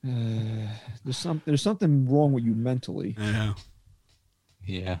 There's something wrong with you mentally. I know.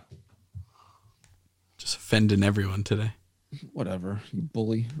 Yeah. Just offending everyone today. Whatever, you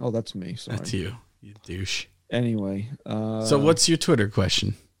bully. Oh, that's me. Sorry. That's you douche. Anyway. So what's your Twitter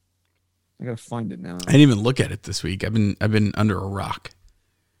question? I gotta find it now. I didn't even look at it this week. I've been under a rock.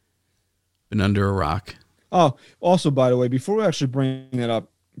 Oh, also, by the way, before we actually bring it up,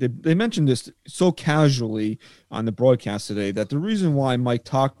 they mentioned this so casually on the broadcast today that the reason why Mike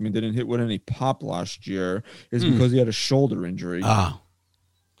Tauchman didn't hit with any pop last year is because he had a shoulder injury. Oh.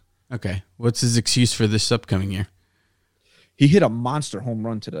 Okay. What's his excuse for this upcoming year? He hit a monster home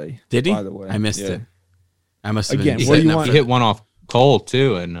run today. Did he? By the way, I missed it. I must have Again, been what do you setting up want? He hit one off Cole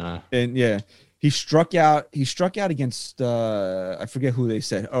too, and yeah, he struck out against I forget who they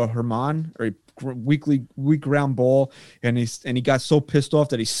said. Oh, Herman, or weak ground ball, and he got so pissed off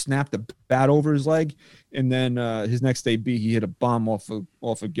that he snapped the bat over his leg, and then his next AB he hit a bomb off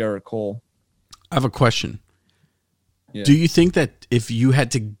of Garrett Cole. I have a question. Yeah. Do you think that if you had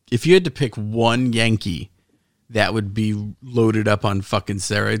to pick one Yankee that would be loaded up on fucking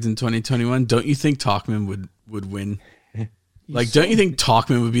steroids in 2021, don't you think Tauchman would win? Like, don't you think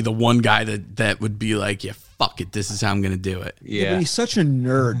Tauchman would be the one guy that would be like, yeah, fuck it, this is how I'm going to do it? Yeah, but he's such a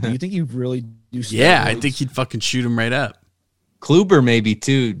nerd. Do you think he'd really do steroids? Yeah, I think he'd fucking shoot him right up. Kluber maybe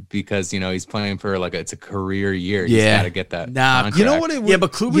too, because he's playing for it's a career year. He's got to get that. Nah, contract. You know what? Yeah,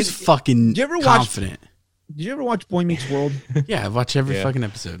 but Kluber's fucking confident. Did you ever watch Boy Meets World? Yeah, I watch every fucking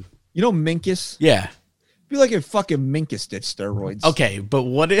episode. You know Minkus? Yeah. Be like if fucking Minkus did steroids. Okay, but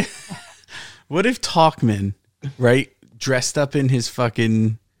what if Tauchman, right, dressed up in his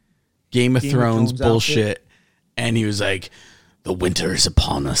fucking Game of Thrones bullshit, outfit, and he was like, "The winter is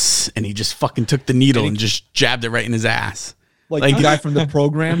upon us," and he just fucking took the needle and just jabbed it right in his ass, like the guy from the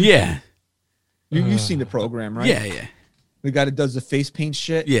program. Yeah, you've seen the program, right? Yeah. The guy that does the face paint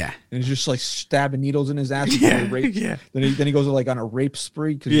shit. Yeah, and he's just like stabbing needles in his ass. Yeah, rape. Yeah. Then he goes like on a rape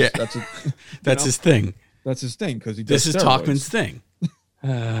spree. Yeah, that's his thing. That's his thing because he. This is steroids. Tauchman's thing.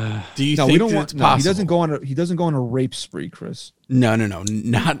 Do you no, think we don't that's want, possible? He doesn't go on a rape spree, Chris. No,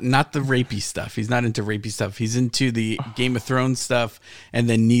 not the rapey stuff. He's not into rapey stuff. He's into the Game of Thrones stuff, and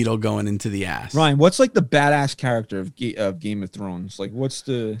then needle going into the ass. Ryan, what's like the badass character of Game of Thrones? Like, what's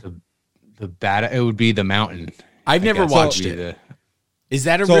the bad? It would be the Mountain. I've never watched it. Is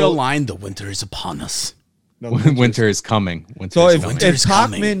that a real line? The winter is upon us. No, winter is coming. If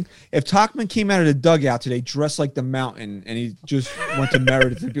Tauchman came out of the dugout today dressed like the Mountain and he just went to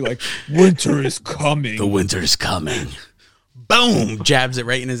Meredith and be like, "Winter is coming. The winter is coming." Boom! Jabs it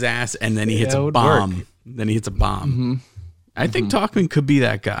right in his ass, and then he hits a bomb. Work. Then he hits a bomb. Mm-hmm. I think Tauchman could be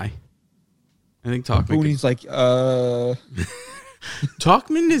that guy. I think Tauchman. He's like,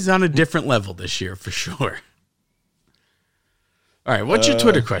 Tauchman is on a different level this year for sure. All right, what's your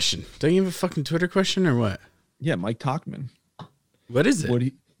Twitter question? Don't you have a fucking Twitter question or what? Yeah, Mike Tauchman. What is it? Would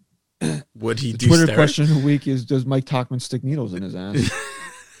he do Twitter steroids? question of the week is, does Mike Tauchman stick needles in his ass?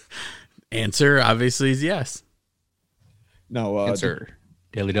 Answer obviously is yes. No. Answer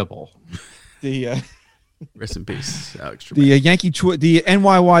Daily Double. Rest in peace, Alex. The the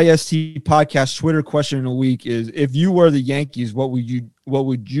NYYST podcast Twitter question of the week is: if you were the Yankees, what would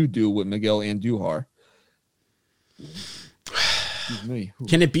you do with Miguel Andujar?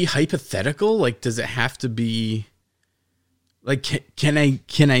 Can it be hypothetical? Like, does it have to be? Like, can I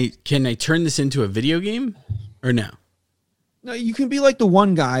turn this into a video game, or no? No, you can be like the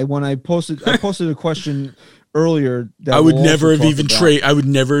one guy when I posted a question earlier that I would never have even I would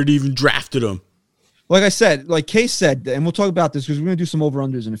never have even drafted him. Like I said, like Kay said, and we'll talk about this because we're gonna do some over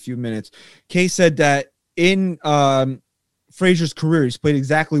unders in a few minutes. Kay said that in Frazier's career. He's played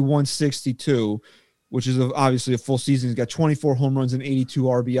exactly 162, which is obviously a full season. He's got 24 home runs and 82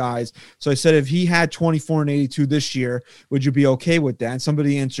 RBIs. So I said, if he had 24 and 82 this year, would you be okay with that? And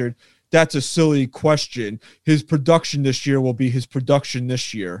somebody answered, that's a silly question. His production this year will be his production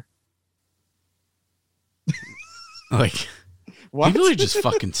this year. Like, What? people are just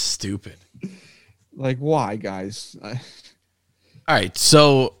fucking stupid. Like, why, guys? All right,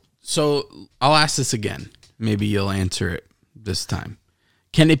 so I'll ask this again. Maybe you'll answer it this time.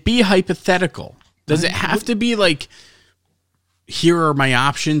 Can it be hypothetical? Does it have to be like, here are my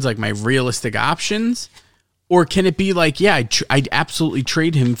options, like my realistic options? Or can it be like, yeah, I'd absolutely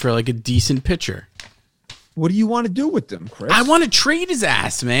trade him for like a decent pitcher? What do you want to do with them, Chris? I want to trade his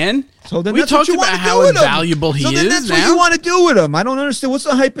ass, man. So then we that's what talked you about want to how do with him. invaluable he so then is that's now. what you want to do with him. I don't understand. What's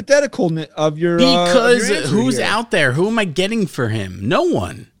the hypothetical of your Because of your answer who's here? out there? Who am I getting for him? No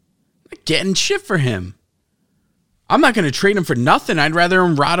one. I'm not getting shit for him. I'm not going to trade him for nothing. I'd rather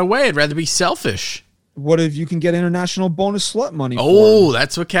him rot away. I'd rather be selfish. What if you can get international bonus slut money? for Oh, him?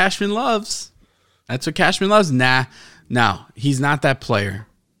 that's what Cashman loves. That's what Cashman loves. Nah, no, he's not that player.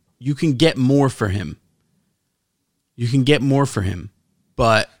 You can get more for him. You can get more for him.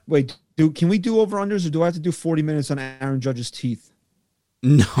 But Wait, can we do over-unders, or do I have to do 40 minutes on Aaron Judge's teeth?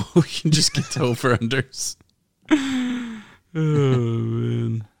 no, you can just get to over-unders. Oh,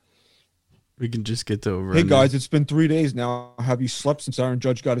 man. We can just get to over-unders. Hey, guys, it's been 3 days now. Have you slept since Aaron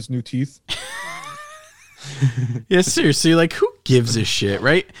Judge got his new teeth? Yeah, seriously, like, who gives a shit,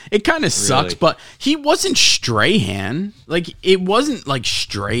 right? It kind of sucks, Really? but he wasn't Strahan. Like, it wasn't like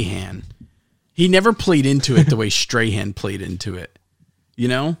Strahan. He never played into it the way Strahan played into it. You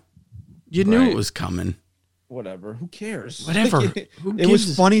know? You knew Right. it was coming. Whatever. Who cares? Whatever. It Who was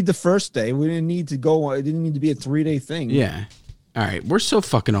gives a- funny the first day. We didn't need to go. It didn't need to be a 3-day thing. Yeah. All right, we're so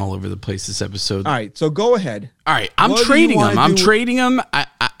fucking all over the place this episode. All right, so go ahead. All right, I'm What do you trading wanna him. I'm do- trading him.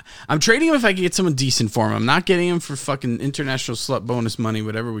 I'm trading him if I can get someone decent for him. I'm not getting him for fucking international slut bonus money,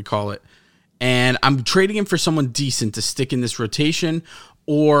 whatever we call it. And I'm trading him for someone decent to stick in this rotation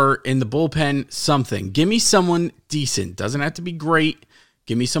or in the bullpen, something. Give me someone decent. Doesn't have to be great.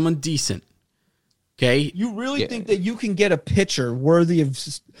 Give me someone decent. Okay? You really Yeah. think that you can get a pitcher worthy of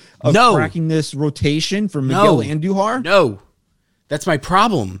No. cracking this rotation for Miguel No. Andujar? No. That's my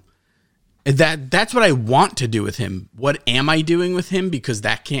problem. That's what I want to do with him. What am I doing with him? Because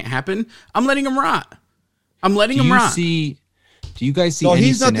that can't happen. I'm letting him rot. I'm letting Do him you rot. do you guys see So any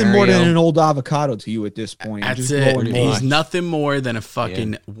he's nothing more than scenario- an old avocado to you at this point. That's Just it. blowing He's much. nothing more than a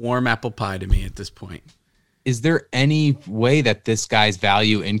fucking warm apple pie to me at this point. Is there any way that this guy's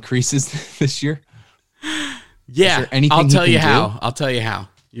value increases this year? Yeah, there anything I'll he tell you can how. do? I'll tell you how.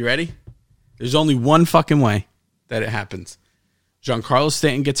 You ready? There's only one fucking way that it happens. Giancarlo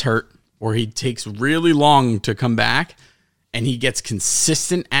Stanton gets hurt, or he takes really long to come back, and he gets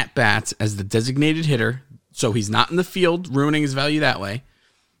consistent at-bats as the designated hitter, so he's not in the field, ruining his value that way.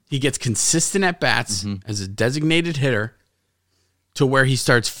 He gets consistent at-bats as a designated hitter to where he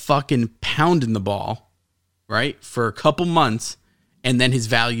starts fucking pounding the ball, right, for a couple months, and then his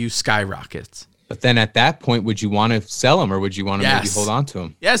value skyrockets. But then at that point, would you want to sell him or would you want to maybe Yes. hold on to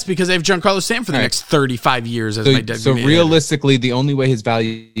him? Yes, because I have Giancarlo Stanton for the All right. next 35 years as my So designated hitter. realistically, the only way his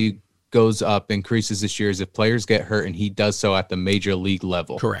value goes up, increases this year is if players get hurt and he does so at the major league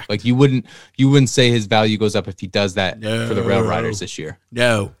level. Correct. Like you wouldn't say his value goes up if he does that for the Rail Riders this year.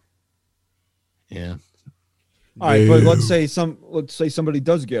 No. Yeah. All right, but let's say somebody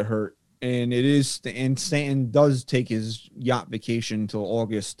does get hurt, and Stanton does take his yacht vacation until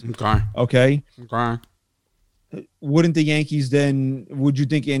August. Okay. Okay, Okay. wouldn't the Yankees then? Would you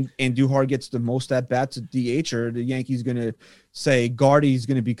think Andujar gets the most at bats at DH, or the Yankees going to say Gardy's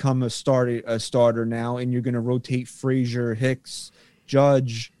going to become a starter now, and you're going to rotate Frazier, Hicks,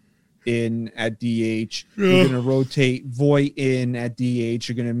 Judge in at DH. You're going to rotate Voit in at DH.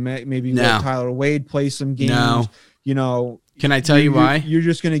 You're going to maybe No. let Tyler Wade play some games. No. You know, Can I tell you why? You're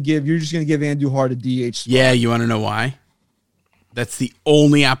just going to give Andujar the DH spot. Yeah, you want to know why? That's the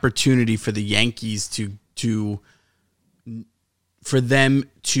only opportunity for the Yankees for them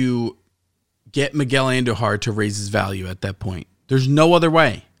to get Miguel Andujar to raise his value at that point. There's no other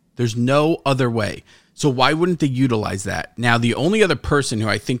way. There's no other way. So why wouldn't they utilize that? Now, the only other person who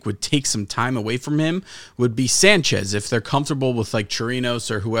I think would take some time away from him would be Sanchez if they're comfortable with like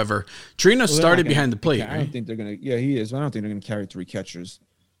Chirinos or whoever. Chirinos Well, they're started not behind the plate, I don't right? think they're going to. Yeah, he is. I don't think they're going to carry 3 catchers.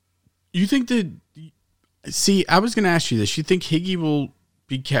 You think that? See, I was going to ask you this. You think Higgy will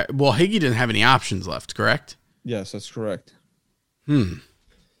be? Well, Higgy didn't have any options left, correct? Yes, that's correct.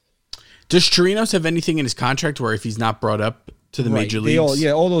 Does Chirinos have anything in his contract where if he's not brought up to the major They leagues.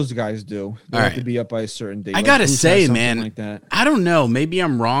 all those guys do. They All have right. to be up by a certain date. I Like gotta Bruce has say, something man, like that. I don't know. Maybe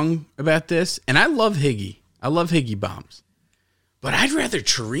I'm wrong about this, and I love Higgy. I love Higgy bombs, but I'd rather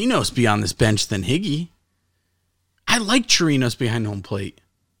Chirinos be on this bench than Higgy. I like Chirinos behind home plate.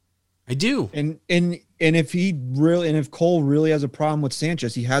 I do. And if Cole really has a problem with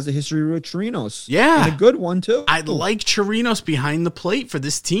Sanchez, he has a history with Chirinos. Yeah. And a good one too. I'd like Chirinos behind the plate for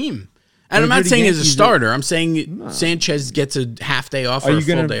this team. And But I'm not if saying you're as the a Yankees, starter. I'm saying Sanchez gets a half day off or a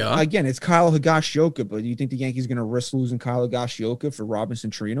full day off. again? It's Kyle Higashioka, but do you think the Yankees are going to risk losing Kyle Higashioka for Robinson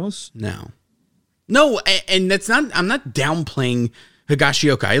Chirinos? No, and that's not. I'm not downplaying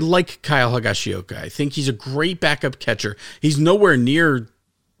Higashioka. I like Kyle Higashioka. I think he's a great backup catcher. He's nowhere near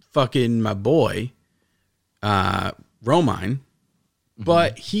fucking my boy, Romine,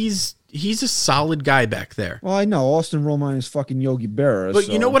 but he's a solid guy back there. Well, I know Austin Romine is fucking Yogi Berra. But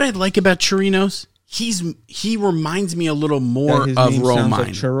you know what I like about Chirinos? He reminds me a little more his of name sounds like Romine.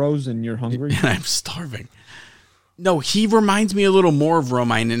 churros, and you're hungry. And I'm starving. No, he reminds me a little more of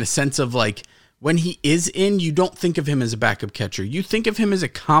Romine in a sense of like when he is in, you don't think of him as a backup catcher. You think of him as a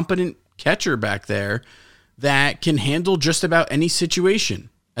competent catcher back there that can handle just about any situation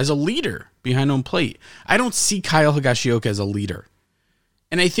as a leader behind home plate. I don't see Kyle Higashioka as a leader.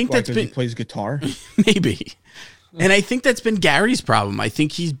 And I think that's been he plays guitar. maybe. And I think that's been Gary's problem. I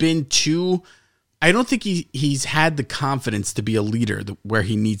think he's been too I don't think he's had the confidence to be a leader where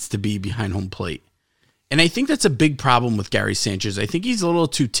he needs to be behind home plate. And I think that's a big problem with Gary Sanchez. I think he's a little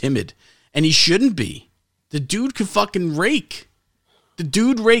too timid, and he shouldn't be. The dude could fucking rake. The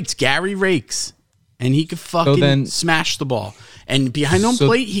dude rakes. Gary rakes. And he could fucking smash the ball. And behind home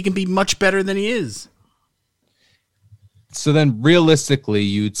plate, he can be much better than he is. So then realistically,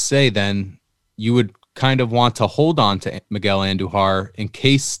 you'd say then you would kind of want to hold on to Miguel Andujar in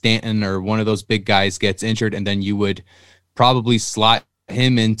case Stanton or one of those big guys gets injured, and then you would probably slot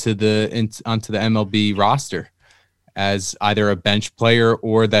him onto the MLB roster as either a bench player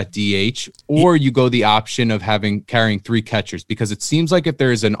or that DH, or you go the option of carrying three catchers, because it seems like if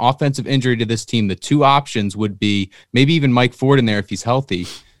there is an offensive injury to this team, the two options would be maybe even Mike Ford in there if he's healthy.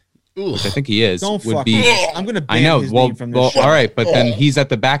 Which I think he is. Don't would fuck be. me. I'm gonna ban I know. his Well, name from this show. all right, but then he's at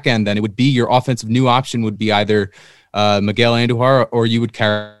the back end. Then it would be your offensive new option would be either Miguel Andujar, or you would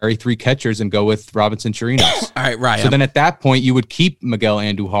carry three catchers and go with Robinson Chirinos. All right, right. So then at that point, you would keep Miguel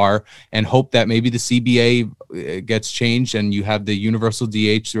Andujar and hope that maybe the CBA gets changed and you have the universal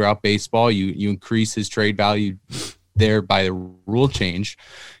DH throughout baseball. You increase his trade value there by the rule change,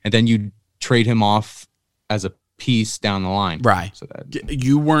 and then you trade him off as a piece down the line. Right. So that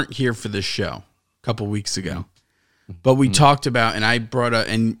you weren't here for this show a couple weeks ago, but we talked about, and I brought up,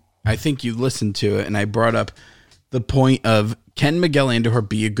 and I think you listened to it, and I brought up the point of, can Miguel Andujar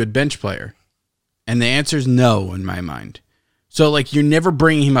be a good bench player? And the answer is no in my mind. So like, you're never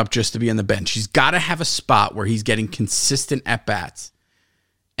bringing him up just to be on the bench. He's got to have a spot where he's getting consistent at bats,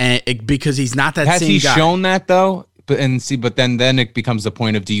 and because he's not that has same he guy. shown that though? But then it becomes the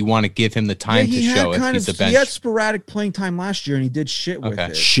point of, do you want to give him the time to show if he's a bench? He had sporadic playing time last year, and he did shit with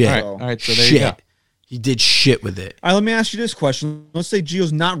it. Shit. All right, so there you go. He did shit with it. All right, let me ask you this question. Let's say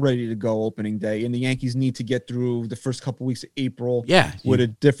Gio's not ready to go opening day, and the Yankees need to get through the first couple weeks of April with a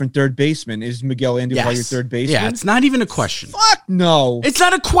different third baseman. Is Miguel Andujar your third baseman? Yeah, it's not even a question. Fuck no. It's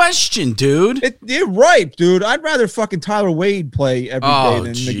not a question, dude. You're right, dude. I'd rather fucking Tyler Wade play every day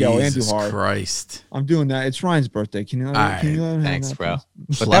than Miguel Andujar. Christ. I'm doing that. It's Ryan's birthday. Can you let him Thanks, have bro.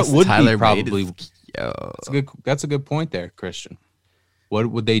 that? But that would Tyler be probably yo. That's a good point there, Christian. What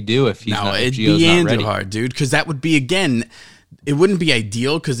would they do if he's not, if it'd Gio's be not ready? Andujar, dude, because that would be, again, it wouldn't be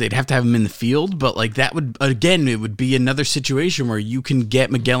ideal because they'd have to have him in the field, but like that would, again, it would be another situation where you can get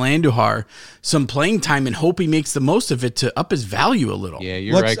Miguel Andujar some playing time and hope he makes the most of it to up his value a little. Yeah,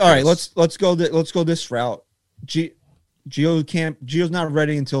 you're right. All right, let's go this route. Gio's not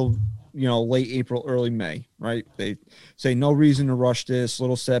ready until late April, early May, right? They say no reason to rush this,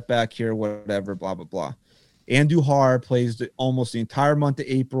 little setback here, whatever, blah blah blah. Andujar plays almost the entire month of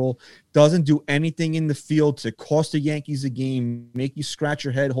April, doesn't do anything in the field to cost the Yankees a game, make you scratch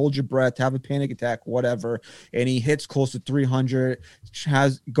your head, hold your breath, have a panic attack, whatever, and he hits close to 300,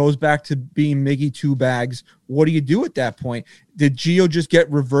 goes back to being Miggy two bags. What do you do at that point? Did Gio just get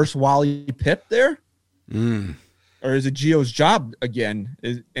reverse Wally Pip there? Or is it Gio's job again?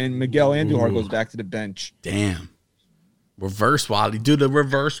 And Miguel Andujar goes back to the bench? Damn. Reverse Wally. Do the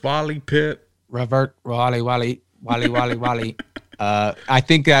reverse Wally Pip. Revert Wally. I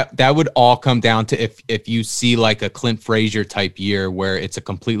think that would all come down to if you see like a Clint Frazier type year where it's a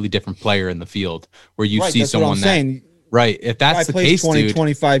completely different player in the field, where you see that's someone what I'm saying. Right. If that's Guy the plays case, 20, dude.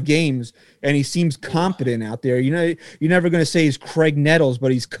 25 games, and he seems competent out there. You know, you're never going to say he's Craig Nettles, but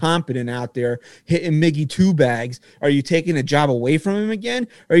he's competent out there hitting Miggy 2 bags. Are you taking a job away from him again?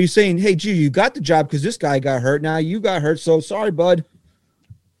 Or are you saying, hey, gee, you got the job because this guy got hurt. Now you got hurt, so sorry, bud.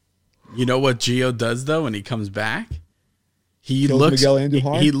 You know what Gio does though when he comes back? He Kills looks Miguel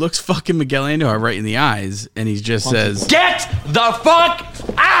Andujar? he looks fucking Miguel Andujar right in the eyes, and he just says, Get the fuck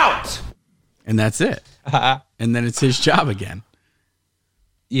out! and that's it. And then it's his job again.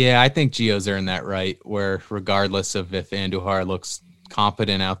 Yeah, I think Gio's earned that right, where regardless of if Andujar looks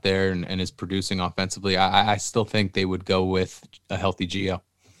competent out there and is producing offensively, I still think they would go with a healthy Gio.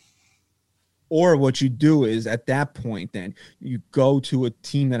 Or what you do is at that point, then you go to a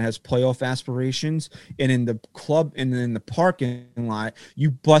team that has playoff aspirations, and in the club and in the parking lot,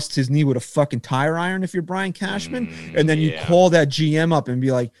 you bust his knee with a fucking tire iron if you're Brian Cashman, and then you call that GM up and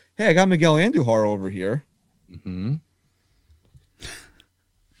be like, "Hey, I got Miguel Andujar over here." Mm-hmm.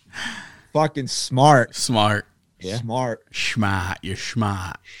 Fucking smart, Smart. smart. Schmart. You're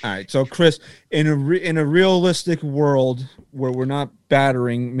smart. All right, so Chris, in a realistic world where we're not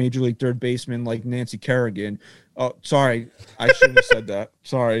battering major league third baseman like Nancy Kerrigan, oh, sorry, I shouldn't have said that.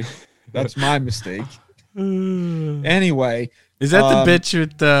 Sorry, that's my mistake. Anyway, Is that the bitch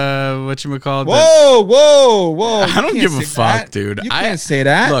with the whatchamacallit? whoa! I don't give a fuck, dude. You I can't say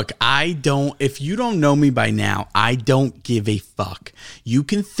that. Look, I don't. If you don't know me by now, I don't give a fuck. You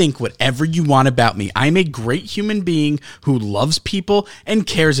can think whatever you want about me. I'm a great human being who loves people and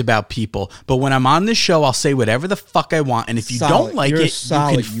cares about people. But when I'm on this show, I'll say whatever the fuck I want. And if you Solid. don't like You're a it, you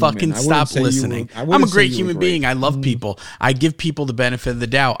solid can human. fucking I wouldn't stop say you were- listening. I wouldn't I'm a say great you were human great. being. I love people. I give people the benefit of the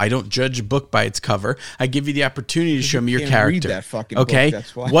doubt. I don't judge a book by its cover. I give you the opportunity to show me your can't read character. that fucking book, okay,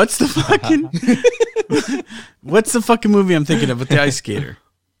 that's why. what's the fucking movie I'm thinking of with the ice skater?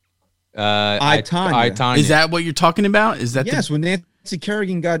 I, Tonya. Is that what you're talking about? Is that Yes, when Nancy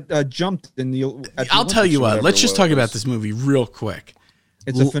Kerrigan got jumped in the. At the I'll tell you Olympics or what. whatever Let's it just talk was. about this movie real quick.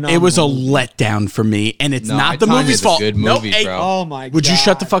 It's a phenomenal. It was a movie. letdown for me, and it's No, not the Tanya's movie's a fault. good No, movie, hey, bro. Oh my god! would you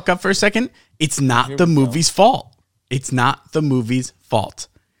shut the fuck up for a second? It's not the movie's fault. It's not the movie's fault.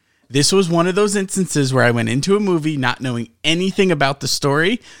 This was one of those instances where I went into a movie not knowing anything about the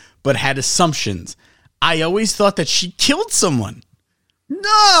story, but had assumptions. I always thought that she killed someone.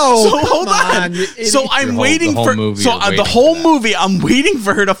 No, So come hold on. you So idiot. I'm The whole waiting for movie so you're waiting the for whole that. movie I'm waiting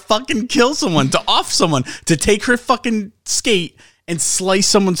for her to fucking kill someone, to off someone, to take her fucking skate and slice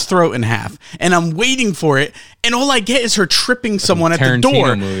someone's throat in half. And I'm waiting for it, and all I get is her tripping someone at the Tarantino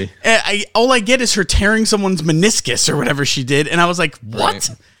door. movie. All I get is her tearing someone's meniscus or whatever she did, and I was like, "What? Right.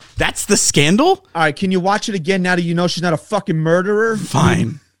 That's the scandal?" All right, can you watch it again now that you know she's not a fucking murderer?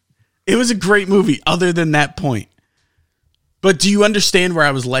 Fine. It was a great movie other than that point. But do you understand where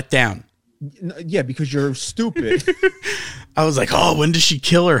I was let down? Yeah, because you're stupid. I was like, oh, when does she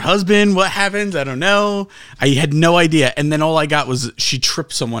kill her husband? What happens? I don't know. I had no idea. And then all I got was she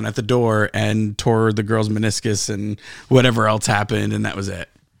tripped someone at the door and tore the girl's meniscus and whatever else happened. And that was it.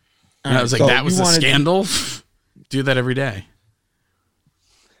 And I was like, so that was you a wanted- scandal? Do that every day.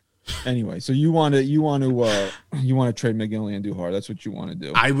 Anyway, so you want to trade Miguel Andujar? That's what you want to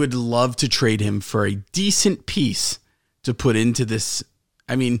do. I would love to trade him for a decent piece to put into this.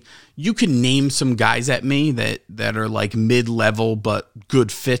 I mean, you can name some guys at me that are like mid-level but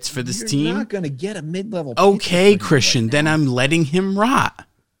good fits for this You're team. not going to get a mid-level. Okay, pitcher for him Christian, right then now. I'm letting him rot.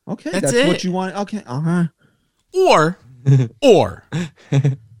 Okay, that's that's what it. you want. Okay, uh-huh. Or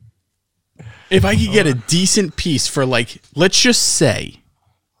if I could get a decent piece for, like, let's just say,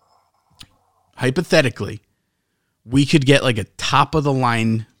 hypothetically, we could get like a top of the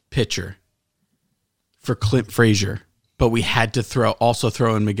line pitcher for Clint Frazier, but we had to also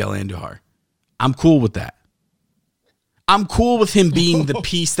throw in Miguel Andujar. I'm cool with that. I'm cool with him being the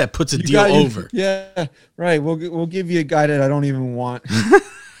piece that puts a You deal got- over. Yeah, right. We'll give you a guy that I don't even want.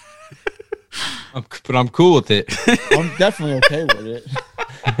 But I'm cool with it. I'm definitely okay with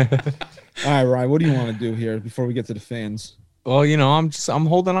it. All right, Ryan, what do you want to do here before we get to the fans? Well, I'm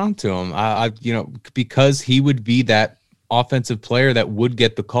holding on to him. Because he would be that offensive player that would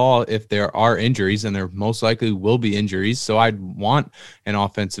get the call if there are injuries, and there most likely will be injuries. So I'd want an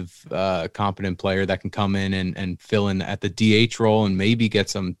offensive competent player that can come in and fill in at the DH role and maybe get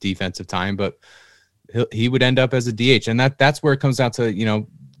some defensive time, but he would end up as a DH. And that's where it comes down to,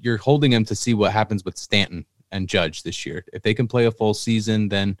 you're holding him to see what happens with Stanton and Judge this year. If they can play a full season,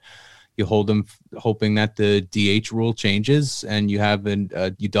 then you hold them hoping that the DH rule changes and you have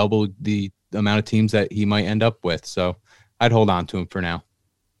you double the amount of teams that he might end up with. So I'd hold on to him for now.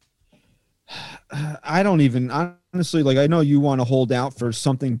 I don't even honestly, like, I know you want to hold out for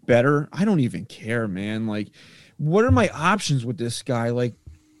something better. I don't even care, man. Like, what are my options with this guy? Like,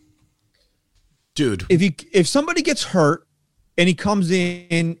 dude, if somebody gets hurt and he comes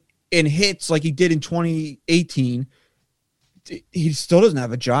in and hits like he did in 2018, he still doesn't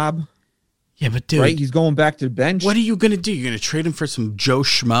have a job. Yeah, but dude, right? He's going back to the bench. What are you going to do? You're going to trade him for some Joe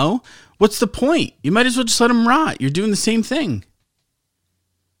Schmo? What's the point? You might as well just let him rot. You're doing the same thing.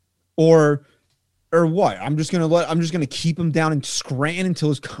 Or what? I'm just gonna keep him down in Scranton until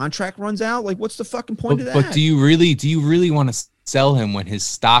his contract runs out. Like, what's the fucking point of that? But do you really want to sell him when his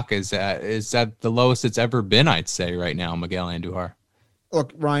stock is at the lowest it's ever been? I'd say right now, Miguel Andujar.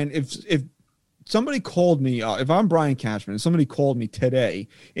 Look, Ryan, if somebody called me, if I'm Brian Cashman, and somebody called me today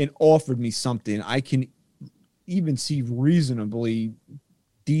and offered me something, I can even see reasonably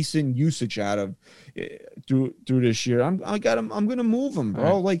decent usage out of through this year. I'm gonna move him,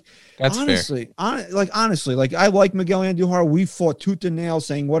 bro. Like, that's honestly, honestly, like I like Miguel Andujar. We fought tooth and nail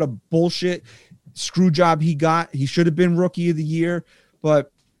saying what a bullshit screw job he got. He should have been rookie of the year,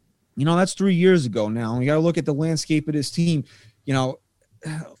 but you know, that's 3 years ago now. We got to look at the landscape of this team. You know,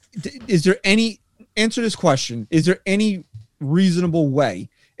 is there any answer this question? Is there any reasonable way,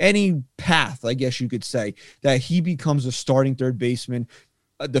 any path, I guess you could say, that he becomes a starting third baseman,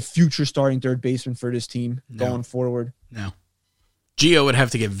 the future starting third baseman for this team going forward? No. Gio would have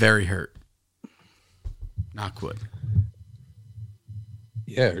to get very hurt. Knock wood.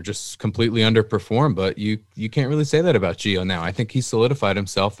 Yeah, or just completely underperform. But you can't really say that about Gio now. I think he solidified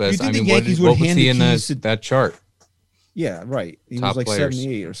himself as, I mean, what was he in that chart? Yeah, right. He Top was like players.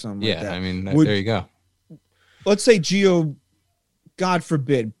 78 or something like that. Yeah, I mean, there you go. Let's say Gio, God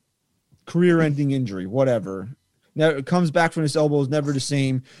forbid, career-ending injury, whatever. Now comes back from his elbow, is never the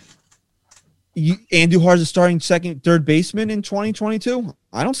same. Andujar's a starting third baseman in 2022.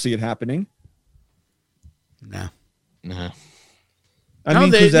 I don't see it happening. No.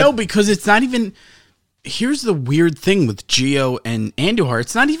 Because it's not even. Here's the weird thing with Gio and Andujar.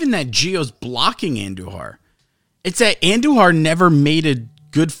 It's not even that Gio's blocking Andujar. It's that Andujar never made a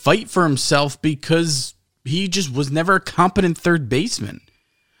good fight for himself because he just was never a competent third baseman.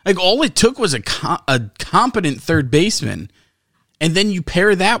 Like, all it took was a competent third baseman, and then you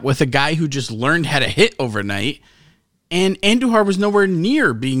pair that with a guy who just learned how to hit overnight, and Andujar was nowhere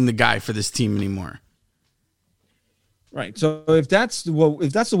near being the guy for this team anymore. Right. So if that's the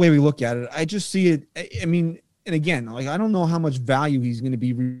way we look at it, I just see it. I mean, and again, like, I don't know how much value he's going to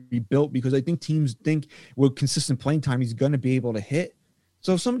be rebuilt, because I think teams think with consistent playing time he's going to be able to hit.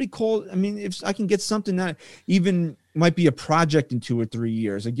 So if somebody called, I mean, if I can get something that even might be a project in 2 or 3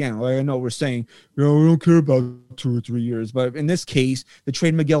 years, again, like I know we're saying, we don't care about 2 or 3 years, but in this case, the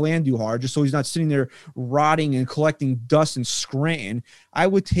trade Miguel Andujar, just so he's not sitting there rotting and collecting dust in Scranton, I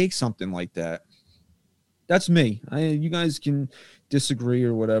would take something like that. That's me. You guys can disagree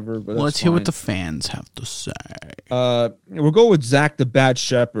or whatever, but let's hear what the fans have to say. We'll go with Zach the Bad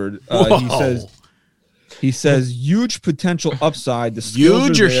Shepherd. He says huge potential upside. The skills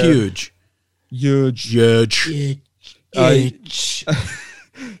huge are or there. Huge.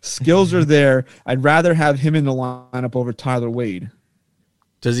 Skills are there. I'd rather have him in the lineup over Tyler Wade.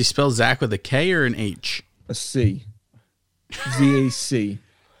 Does he spell Zach with a K or an H? A C. Z-A-C.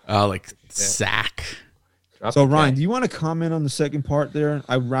 Oh, like Zach. So, Ryan, do you want to comment on the second part there?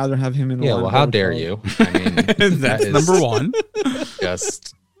 I'd rather have him in the lineup. Yeah, well, how dare you? I mean, that's number one.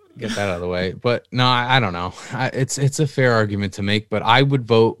 Just get that out of the way. But no, I don't know. It's a fair argument to make, but I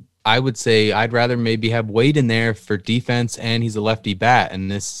would say I'd rather maybe have Wade in there for defense, and he's a lefty bat,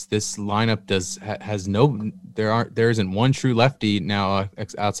 and this lineup there isn't one true lefty now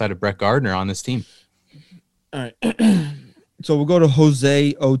outside of Brett Gardner on this team. All right. So we'll go to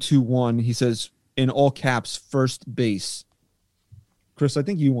Jose 021. He says, in all caps, first base. Chris, I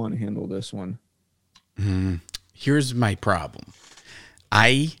think you want to handle this one. Here's my problem.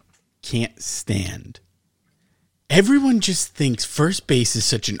 I can't stand. Everyone just thinks first base is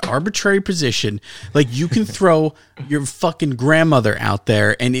such an arbitrary position. Like, you can throw your fucking grandmother out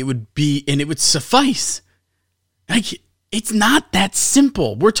there and it would suffice. Like, it's not that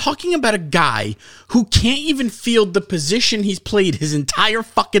simple. We're talking about a guy who can't even field the position he's played his entire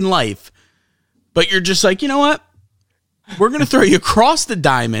fucking life. But you're just like, you know what? We're going to throw you across the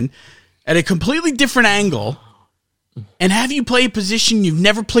diamond at a completely different angle and have you play a position you've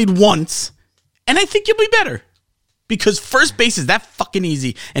never played once. And I think you'll be better. Because first base is that fucking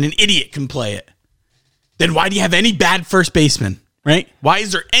easy and an idiot can play it. Then why do you have any bad first baseman, right? Why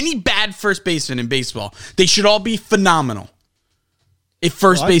is there any bad first baseman in baseball? They should all be phenomenal if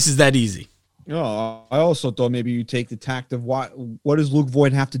first base is that easy. I also thought maybe you take the tact of what does Luke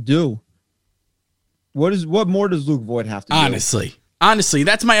Voigt have to do? What more does Luke Voigt have to do? Honestly,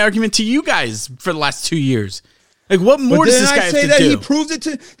 that's my argument to you guys for the last 2 years. Like, what more does didn't this I guy say have that to he do? proved it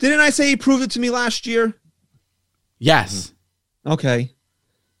to? Didn't I say he proved it to me last year? Yes. Okay.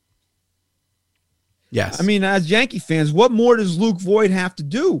 Yes. I mean, as Yankee fans, what more does Luke Voigt have to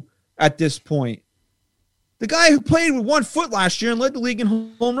do at this point? The guy who played with 1 foot last year and led the league in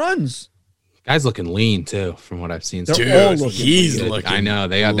home runs. Guy's looking lean too, from what I've seen. They're so Dude, all looking he's good. looking. I know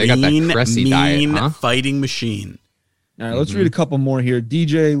they got that lean, Cressy mean diet, huh? fighting machine. All right, let's read a couple more here.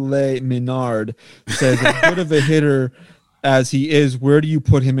 DJ Le Minard says, as good of a hitter as he is, where do you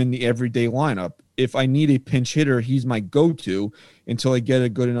put him in the everyday lineup? If I need a pinch hitter, he's my go-to until I get a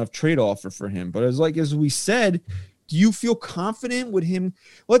good enough trade offer for him. But as we said, do you feel confident with him?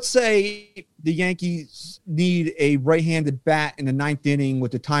 Let's say the Yankees need a right-handed bat in the 9th inning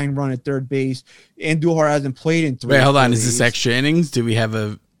with the tying run at third base. Andujar hasn't played in 3 Wait, hold on. days. Is this extra innings? Do we have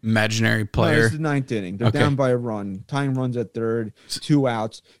a imaginary No, player? it's the 9th inning. They're Okay. down by a run. Tying runs at third, 2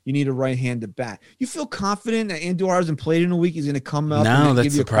 outs. You need a right-handed bat. You feel confident that Andujar hasn't played in a week? He's going to come up No, and that's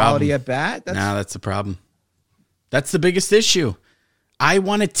give you a the problem. quality at bat? No, that's the problem. That's the biggest issue. I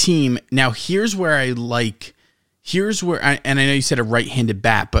want a team. Now, here's where I know you said a right-handed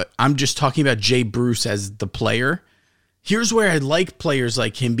bat, but I'm just talking about Jay Bruce as the player. Here's where I like players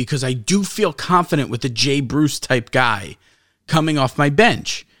like him because I do feel confident with a Jay Bruce type guy coming off my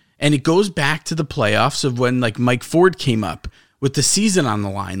bench. And it goes back to the playoffs of when like Mike Ford came up with the season on the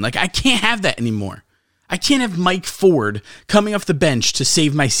line. Like I can't have that anymore. I can't have Mike Ford coming off the bench to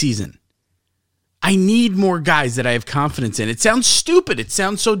save my season. I need more guys that I have confidence in. It sounds stupid. It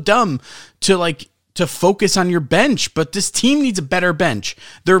sounds so dumb to focus on your bench, but this team needs a better bench.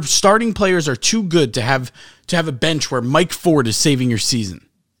 Their starting players are too good to have a bench where Mike Ford is saving your season.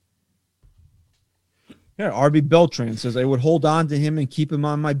 Yeah, RB Beltran says, I would hold on to him and keep him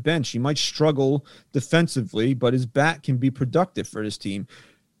on my bench. He might struggle defensively, but his bat can be productive for this team.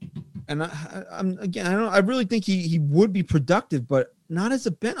 And I really think he would be productive, but not as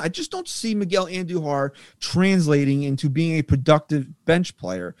a bench. I just don't see Miguel Andujar translating into being a productive bench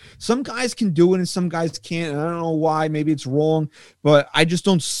player. Some guys can do it and some guys can't. And I don't know why. Maybe it's wrong, but I just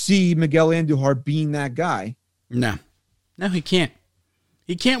don't see Miguel Andujar being that guy. No, he can't.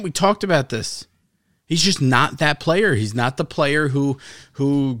 He can't. We talked about this. He's just not that player. He's not the player who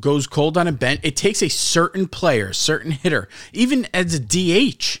goes cold on a bench. It takes a certain player, certain hitter, even as a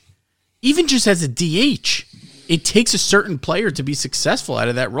DH, even just as a DH, it takes a certain player to be successful out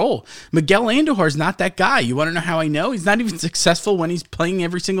of that role. Miguel Andujar is not that guy. You want to know how I know? He's not even successful when he's playing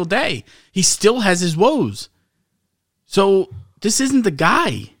every single day. He still has his woes. So this isn't the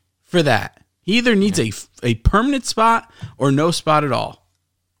guy for that. He either needs a permanent spot or no spot at all.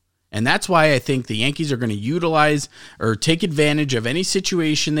 And that's why I think the Yankees are going to utilize or take advantage of any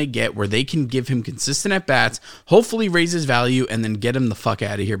situation they get where they can give him consistent at-bats, hopefully raise his value, and then get him the fuck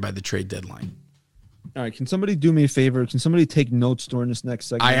out of here by the trade deadline. All right, can somebody do me a favor? Can somebody take notes during this next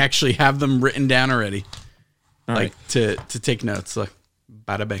segment? I actually have them written down already. All right. To take notes. Look,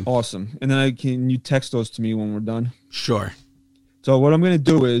 bada bing. Awesome. And then can you text those to me when we're done? Sure. So what we're going to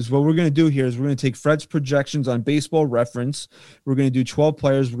do here is we're going to take Fred's projections on Baseball Reference. We're going to do 12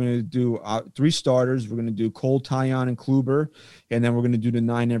 players. We're going to do 3 starters. We're going to do Cole, Tyon, and Kluber. And then we're going to do the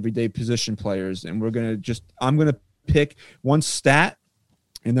 9 everyday position players. And I'm going to pick one stat,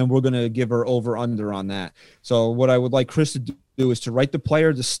 and then we're going to give her over-under on that. So what I would like Chris to do is to write the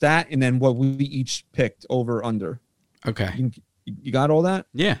player, the stat, and then what we each picked over-under. Okay. You got all that?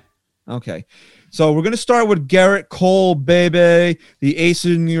 Yeah. Okay. So we're going to start with Garrett Cole, baby, the ace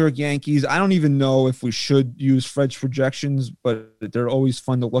of the New York Yankees. I don't even know if we should use Fred's projections, but they're always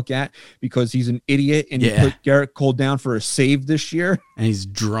fun to look at because he's an idiot and he put Garrett Cole down for a save this year. And he's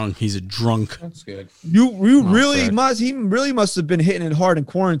drunk. He's a drunk. That's good. He really must have been hitting it hard in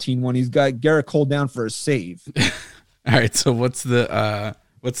quarantine when he's got Garrett Cole down for a save. All right. So what's the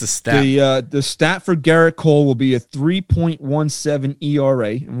stat? The stat for Garrett Cole will be a 3.17 ERA,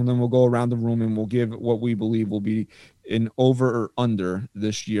 and then we'll go around the room and we'll give what we believe will be an over or under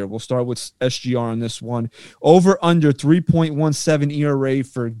this year. We'll start with SGR on this one. Over under 3.17 ERA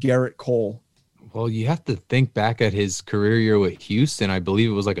for Garrett Cole. Well, you have to think back at his career year with Houston. I believe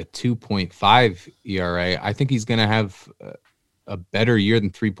it was like a 2.5 ERA. I think he's going to have a better year than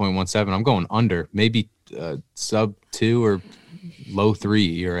 3.17. I'm going under, maybe sub 2 or low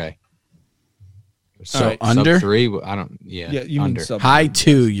 3 ERA. So under sub 3. I don't. Yeah. You under. mean sub high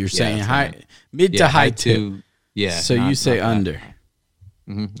 2. You're saying that's high, fine. mid to high 2. Yeah. So you say under.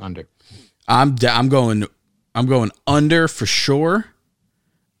 Under. I'm going under for sure.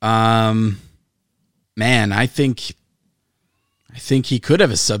 Man, I think he could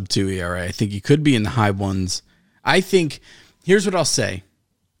have a sub 2 ERA. I think he could be in the high ones. I think here's what I'll say.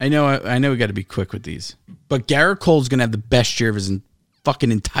 I know we got to be quick with these. But Garrett Cole's going to have the best year of his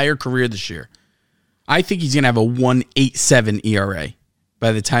fucking entire career this year. I think he's going to have a 1.87 ERA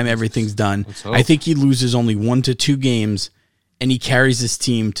by the time everything's done. I think he loses only 1 to 2 games, and he carries his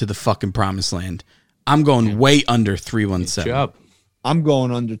team to the fucking promised land. I'm going way under 3.17. Good job. I'm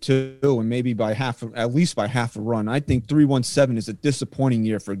going under 2, and maybe by at least by half a run. I think 3.17 is a disappointing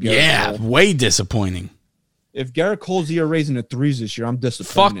year for Garrett Cole. Way disappointing. If Garrett Cole's ERA in the 3s this year, I'm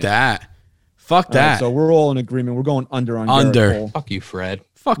disappointed. Fuck that. Right, so we're all in agreement. We're going under on Garrett Cole. Fuck you, Fred.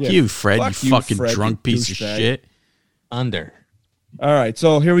 Fuck you, Fred. Fuck you fucking Fred, drunk you piece of douchebag. shit. Under. All right,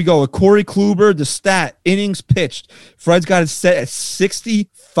 so here we go. With Corey Kluber, the stat, innings pitched. Fred's got it set at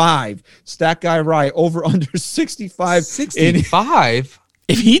 65. Stat guy right, over under 65. 65?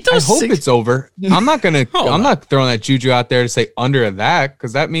 If he I does hope it's over. I'm not throwing that juju out there to say under that,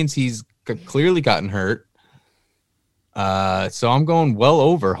 because that means he's clearly gotten hurt. So I'm going well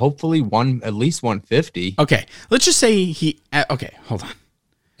over. Hopefully at least 150. Okay, let's just say okay, hold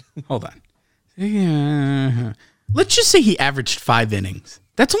on. Yeah. Let's just say he averaged 5 innings.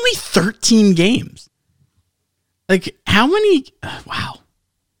 That's only 13 games. Like, how many? Wow.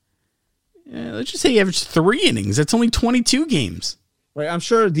 Let's just say he averaged 3 innings. That's only 22 games. Right, I'm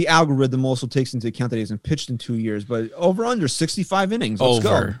sure the algorithm also takes into account that he hasn't pitched in 2 years, but over under 65 innings. Let's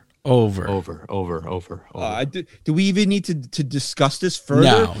go. Over. Do we even need to discuss this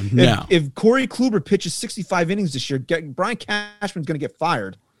further? No. If Corey Kluber pitches 65 innings this year, Brian Cashman's going to get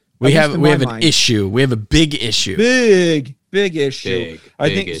fired. We have an issue. We have a big issue. Big issue. I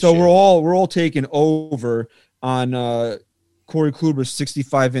think so. We're all taking over on Corey Kluber's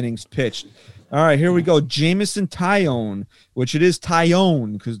 65 innings pitched. All right, here we go. Jameson Taillon, which it is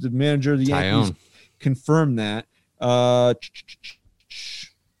Taillon because the manager of the Yankees confirmed that. I'm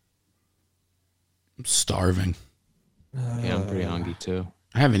starving. Yeah, I'm pretty hungry too.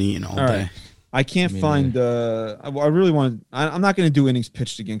 I haven't eaten all day. Right. I can't find. I really want. I'm not going to do innings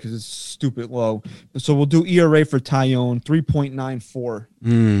pitched again because it's stupid low. So we'll do ERA for Taillon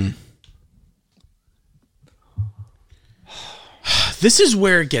 3.94. This is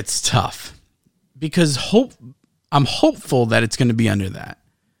where it gets tough because I'm hopeful that it's going to be under that,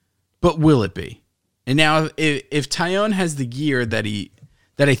 but will it be? And now, if Taillon has the year that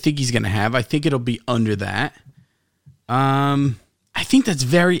I think he's going to have, I think it'll be under that. I think that's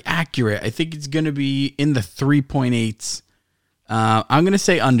very accurate. I think it's going to be in the 3.8s. I'm going to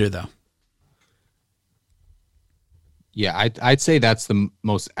say under, though. Yeah, I'd say that's the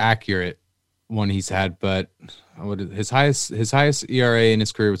most accurate one he's had. But his highest ERA in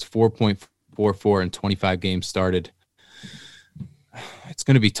his career was 4.44 in 25 games started. It's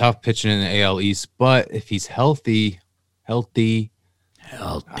going to be tough pitching in the AL East, but if he's healthy,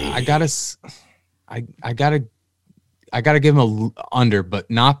 I gotta give him a under, but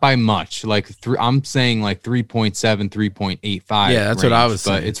not by much. Like I'm saying like 3.7, 3.85. Yeah, that's what I was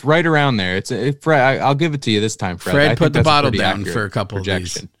saying. But it's right around there. Fred. I'll give it to you this time, Fred. Fred put the bottle down for a couple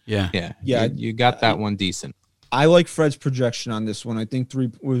projection. Of these. Yeah. You got that one decent. I like Fred's projection on this one. I think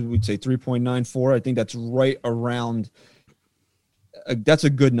we'd say 3.94. I think that's right around. That's a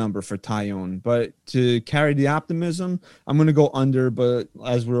good number for Taillon, but to carry the optimism, I'm going to go under. But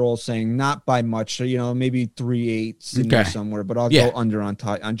as we're all saying, not by much. So, maybe 3/8 in there somewhere. But I'll go under on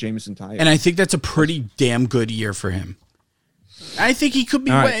Jameson Taillon. And I think that's a pretty damn good year for him. I think he could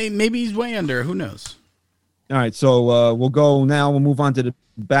be maybe he's way under. Who knows? All right, so we'll go now. We'll move on to the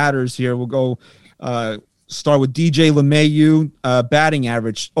batters here. We'll go start with DJ LeMahieu, batting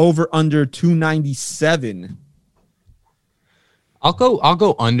average over under 297. I'll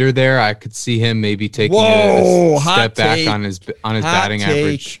go under there. I could see him maybe taking a step back on his batting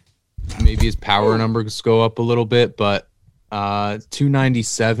average. Maybe his power numbers go up a little bit, but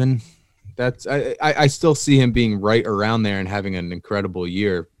 297. That's I still see him being right around there and having an incredible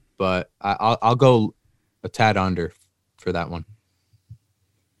year. But I'll go a tad under for that one.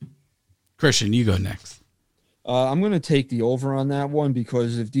 Christian, you go next. I'm going to take the over on that one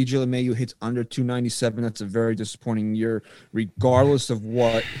because if DJ LeMahieu hits under 297, that's a very disappointing year, regardless of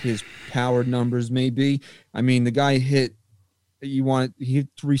what his power numbers may be. I mean, the guy hit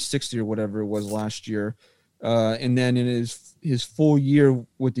 360 or whatever it was last year. And then in his full year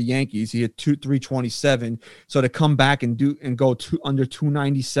with the Yankees, he hit 327. So to come back and go under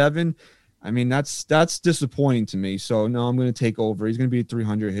 297, I mean, that's disappointing to me. So, no, I'm going to take over. He's going to be a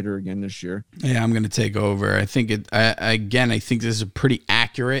 300 hitter again this year. Yeah, I'm going to take over. I think I think this is a pretty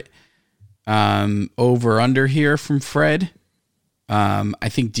accurate over-under here from Fred. I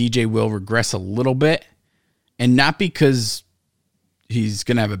think DJ will regress a little bit, and not because he's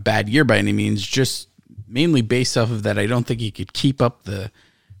going to have a bad year by any means, just mainly based off of that. I don't think he could keep up the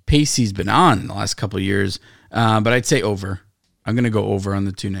pace he's been on the last couple of years. But I'd say over. I'm going to go over on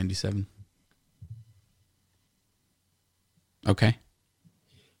the 297. Okay.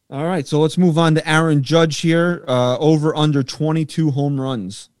 All right, so let's move on to Aaron Judge here. Over under 22 home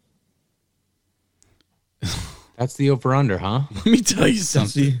runs. That's the over-under, huh? Let me tell you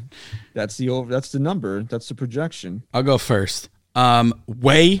something. That's the over. That's the number. That's the projection. I'll go first.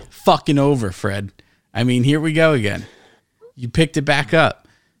 Way fucking over, Fred. I mean, here we go again. You picked it back up.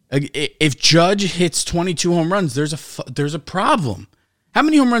 If Judge hits 22 home runs, there's a problem. How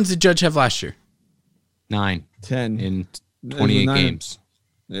many home runs did Judge have last year? 9. 10 in 28 games.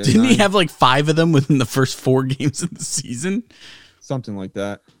 Yeah, Didn't 9, he have like 5 of them within the first 4 games of the season? something like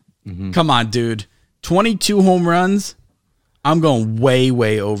that? Come on, dude. 22 home runs. I'm going way,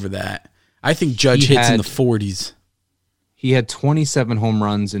 way over that. I think Judge hits in the 40s. He had 27 home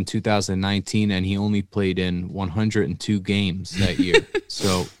runs in 2019, and he only played in 102 games that year.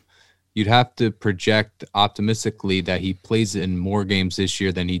 So you'd have to project optimistically that he plays in more games this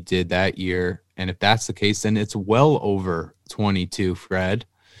year than he did that year. And if that's the case, then it's well over 22, Fred.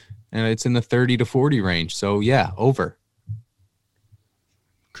 And it's in the 30 to 40 range. So, yeah, over.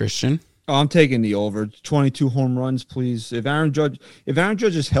 Christian? Oh, I'm taking the over. 22 home runs, please. If Aaron Judge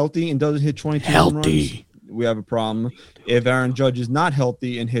is healthy and doesn't hit 22 home runs, we have a problem. If Aaron Judge is not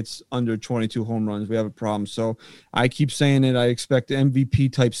healthy and hits under 22 home runs, we have a problem. So I keep saying it. I expect an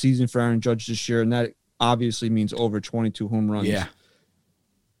MVP type season for Aaron Judge this year, and that obviously means over 22 home runs. Yeah.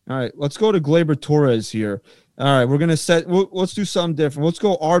 All right, let's go to Gleyber Torres here. All right, we're gonna let's do something different. Let's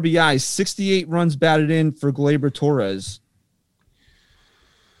go RBIs. 68 runs batted in for Gleyber Torres.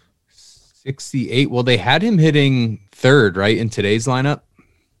 68. Well, they had him hitting third, right, in today's lineup.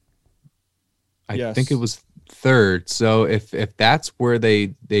 I think it was third. So if that's where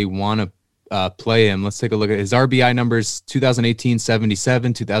they want to play him, let's take a look at his RBI numbers. 2018,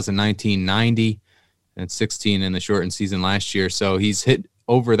 77, 2019, 90, and 16 in the shortened season last year. So he's hit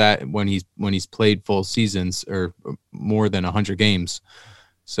over that when he's played full seasons or more than 100 games.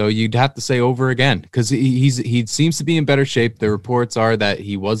 So you'd have to say over again because he seems to be in better shape. The reports are that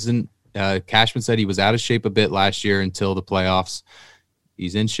he wasn't. Cashman said he was out of shape a bit last year until the playoffs.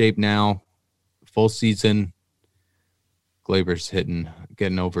 He's in shape now. Full season, Gleyber's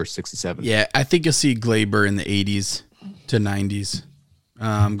getting over 67. Yeah, I think you'll see Gleyber in the 80s to 90s.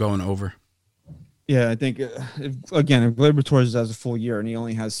 Going over. Yeah, I think if Gleyber Torres has a full year and he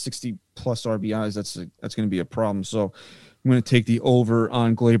only has 60 plus RBIs, that's going to be a problem. So I'm going to take the over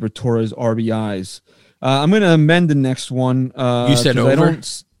on Gleyber Torres RBIs. I'm going to amend the next one. You said over?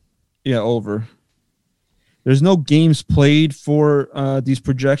 Yeah, over. There's no games played for these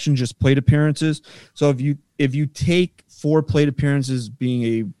projections, just plate appearances. So if you take 4 plate appearances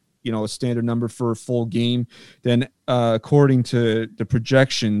being a standard number for a full game, then according to the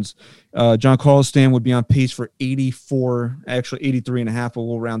projections, Giancarlo Stanton would be on pace for 84, actually 83 and a half, but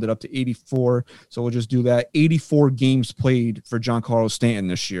we'll round it up to 84. So we'll just do that. 84 games played for Giancarlo Stanton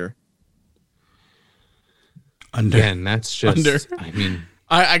this year. Under. Again, that's just, Under. I mean...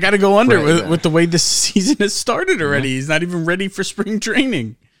 I got to go under Right, with the way this season has started already. Yeah. He's not even ready for spring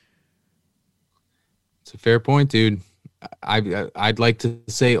training. It's a fair point, dude. I'd like to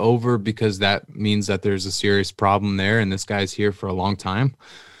say over because that means that there's a serious problem there, and this guy's here for a long time.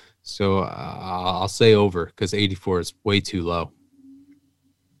 So I'll say over because 84 is way too low.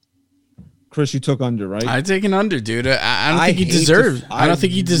 Chris, you took under, right? I take an under, dude. I don't think he deserves. I don't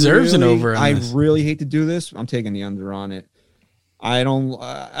think he deserves an over. I really hate to do this. I'm taking the under on it. I don't.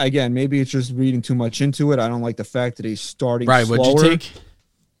 Again, maybe it's just reading too much into it. I don't like the fact that he's starting. Right, slower. what'd you take?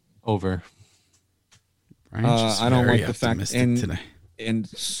 Over. I don't like the fact and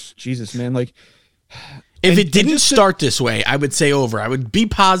Jesus, man, like if it didn't start this way, I would say over. I would be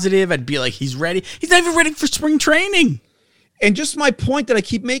positive. I'd be like, he's ready. He's not even ready for spring training. And just my point that I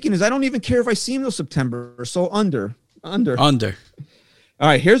keep making is I don't even care if I see him till September. So under. All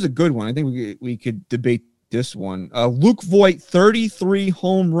right, here's a good one. I think we could debate this one. Luke Voit, 33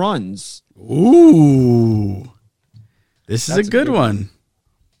 home runs. Ooh. That's a good one.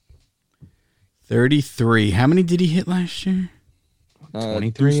 33. How many did he hit last year?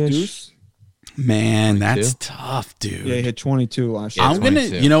 23-ish. Man, 22? That's tough, dude. Yeah, he hit 22 last year. I'm gonna,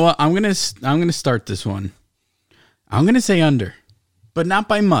 you know what? I'm gonna start this one. I'm gonna say under, but not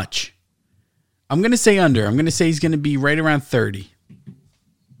by much. I'm gonna say under. I'm gonna say he's gonna be right around 30.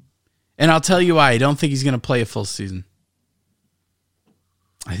 And I'll tell you why. I don't think he's going to play a full season.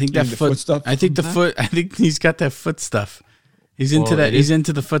 I think that foot stuff. I think he's got that foot stuff. He's into that. He's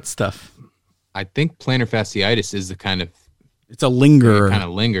into the foot stuff. I think plantar fasciitis is the kind of. It's a lingerer. It kind of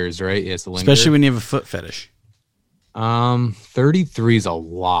lingers, right? Yeah, it's a lingerer. Especially when you have a foot fetish. 33 is a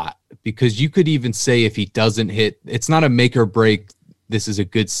lot because you could even say if he doesn't hit, it's not a make or break. This is a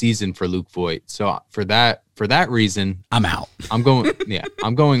good season for Luke Voigt. So for that reason, I'm out. I'm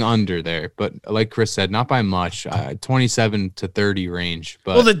going under there. But like Chris said, not by much, 27 to 30 range.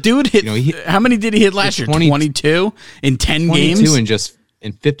 But Well, the dude hit. How many did he hit last year? 22 in 10 games. 22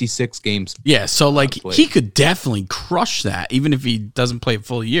 in 56 games. Yeah, so like he could definitely crush that, even if he doesn't play a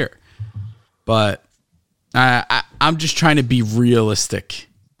full year. But I'm just trying to be realistic.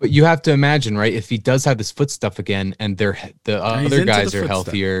 But you have to imagine, right? If he does have this foot stuff again, and the other guys are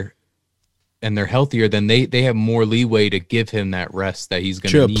healthier, and they're healthier, then they have more leeway to give him that rest that he's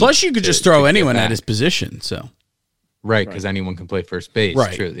going to need. Plus, you could just throw anyone at his position. So, right, because anyone can play first base.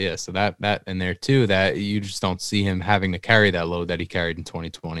 Right. True. Yeah. So that in there too, that you just don't see him having to carry that load that he carried in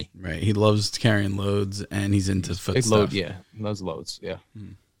 2020. Right. He loves carrying loads, and he's into foot Big stuff. load. Yeah, loves loads. Yeah.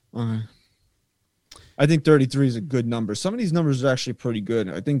 I think 33 is a good number. Some of these numbers are actually pretty good.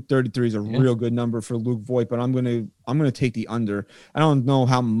 I think 33 is a real good number for Luke Voigt, but I'm gonna take the under. I don't know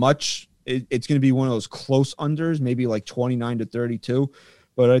how much it's gonna be one of those close unders, maybe like 29 to 32,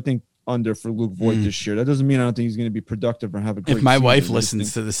 but I think under for Luke Voigt this year. That doesn't mean I don't think he's gonna be productive or have a great If my season. wife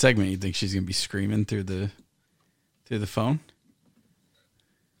listens to the segment, you think she's gonna be screaming through the phone?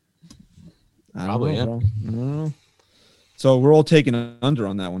 Probably, yeah. I don't know. So we're all taking an under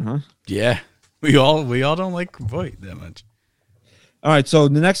on that one, huh? Yeah. We all don't like Voigt that much. All right, so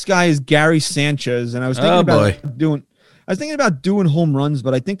the next guy is Gary Sanchez, and I was thinking about doing home runs,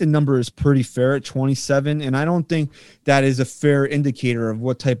 but I think the number is pretty fair at 27, and I don't think that is a fair indicator of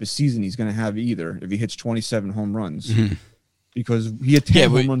what type of season he's going to have either if he hits 27 home runs. Because he had 10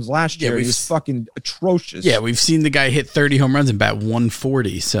 home runs last year. He was fucking atrocious. Yeah, we've seen the guy hit 30 home runs and bat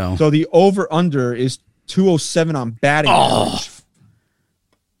 140. So the over-under is 207 on batting average.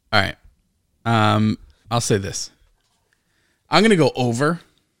 All right. I'll say this. I'm gonna go over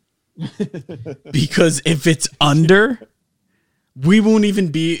because if it's under, he won't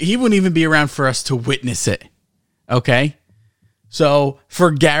even be around for us to witness it. Okay? So for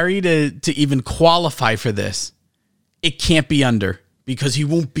Gary to even qualify for this, it can't be under because he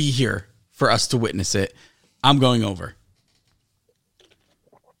won't be here for us to witness it. I'm going over.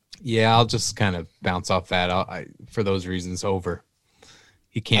 Yeah, I'll just kind of bounce off that. For those reasons, over.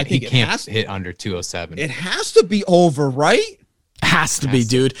 He can't hit under 207. It has to be over, right? Has to be,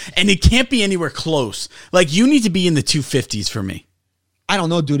 dude. And it can't be anywhere close. Like, you need to be in the 250s for me. I don't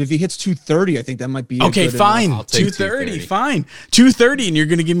know, dude. If he hits 230, I think that might be okay. Fine, 230, fine, 230, and you're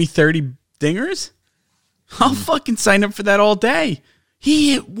gonna give me 30 dingers? I'll fucking sign up for that all day.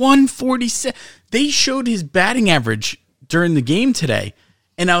 He hit 147. They showed his batting average during the game today,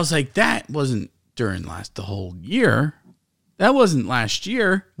 and I was like, that wasn't during the whole year. That wasn't last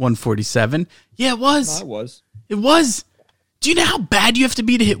year, 147. Yeah, it was. No, it was. It was. Do you know how bad you have to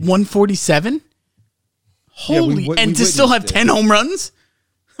be to hit 147? Holy, and to still have 10 home runs?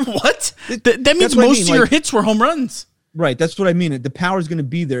 What? That means most of your hits were home runs. Right, that's what I mean. The power's going to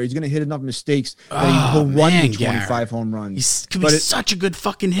be there. He's going to hit enough mistakes that he'll run to 25 home runs. He's going to be such a good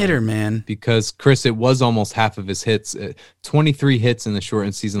fucking hitter, man. Because, Chris, it was almost half of his hits. 23 hits in the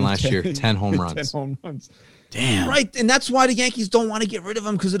shortened season last year, 10 home runs. 10 home runs. Damn. Right, and that's why the Yankees don't want to get rid of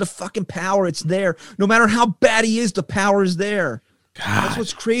him because of the fucking power. It's there. No matter how bad he is, the power is there. God. That's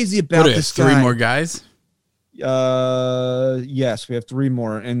what's crazy about this guy. 3 more guys? Yes, we have 3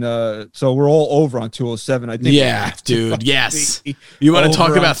 more. And so we're all over on 207. I think. Yeah, dude, yes. You want to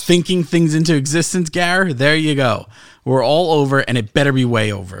talk about thinking things into existence, Gar? There you go. We're all over, and it better be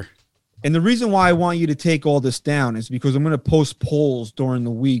way over. And the reason why I want you to take all this down is because I'm going to post polls during the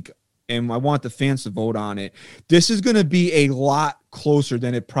week, and I want the fans to vote on it. This is going to be a lot closer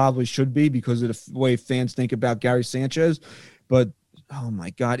than it probably should be because of the way fans think about Gary Sanchez. But oh my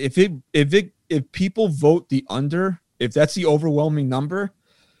God, if people vote the under, if that's the overwhelming number,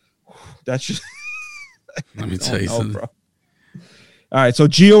 that's just. Let me tell you something. Bro. All right, so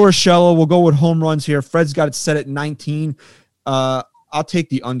Gio Urshela, we'll go with home runs here. Fred's got it set at 19. I'll take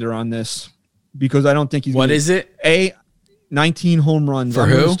the under on this because I don't think he's. What is it? 19 home runs. For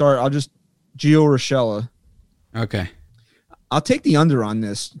who? I'll just Gio Urshela. Okay. I'll take the under on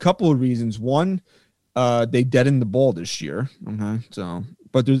this. A couple of reasons. One, they deadened the ball this year. Okay, so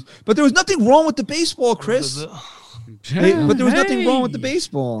but there was nothing wrong with the baseball, Chris. But there was nothing wrong with the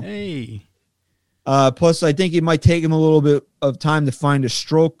baseball. Hey. Plus, I think it might take him a little bit of time to find a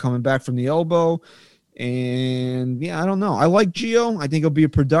stroke coming back from the elbow. And yeah, I don't know. I like Gio. I think he'll be a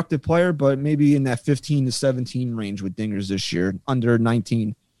productive player, but maybe in that 15 to 17 range with dingers this year, under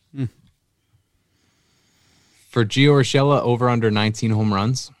 19. For Gio Urshela, over under 19 home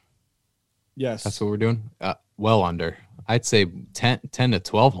runs. Yes. That's what we're doing. well under. I'd say 10 to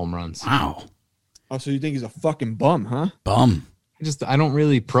 12 home runs. Wow. Oh, so you think he's a fucking bum, huh? Bum. I don't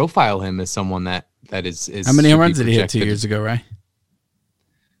really profile him as someone that is. How many should home be runs did he hit 2 projected. years ago, right?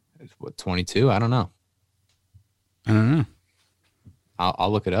 What, 22? I don't know. I don't know.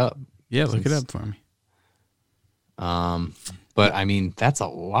 I'll look it up. Yeah, look it up for me. But I mean that's a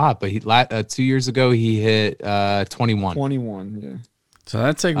lot. But he 2 years ago he hit 21. 21, yeah. So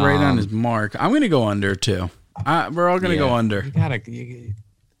that's like right on his mark. I'm going to go under too. We're all going to go under.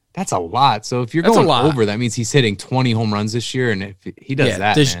 That's a lot. So if you're That's a going lot. over, that means he's hitting 20 home runs this year. And if he does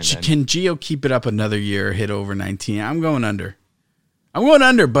that, man, then- Can Gio keep it up another year, hit over 19? I'm going under.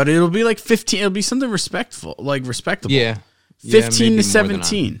 But it'll be like 15. It'll be something respectable. yeah, 15 maybe to more than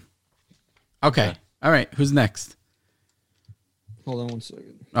 17. Okay. All right. Who's next? Hold on 1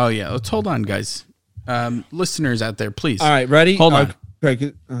 second. Oh, yeah. Let's hold on, guys. Listeners out there, please. All right, ready? Hold on.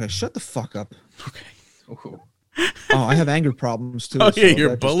 Craig, okay, shut the fuck up. Okay. Oh, I have anger problems too. Oh, so yeah. You're a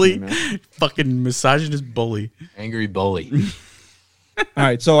that just bully. came out. Fucking misogynist bully. angry bully. All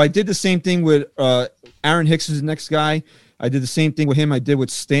right, so I did the same thing with Aaron Hicks is the next guy. I did the same thing with him I did with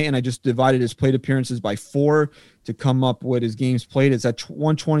Stanton. I just divided his plate appearances by 4 to come up with his games played. It's at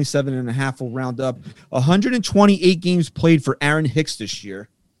 127.5. We'll round up. 128 games played for Aaron Hicks this year.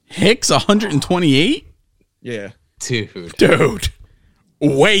 Hicks, 128? Yeah. Dude,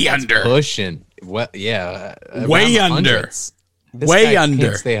 Way under. pushing. Well, yeah, Way around the under. hundreds. This Way guy under.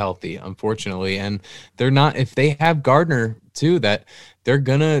 Can't stay healthy, unfortunately, and they're not. If they have Gardner too, that they're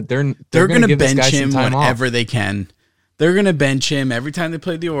gonna Bench give this guy him some time whenever off. they can. They're going to bench him every time they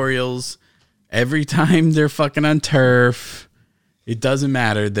play the Orioles. Every time they're fucking on turf. It doesn't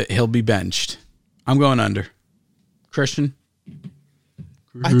matter that he'll be benched. I'm going under. Christian?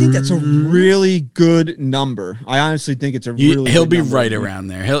 I think that's a really good number. I honestly think it's a really He'll good be number. right around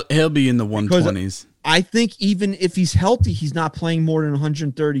there. He'll be in the 120s. I think even if he's healthy, he's not playing more than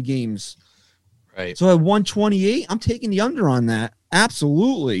 130 games. Right. So at 128, I'm taking the under on that.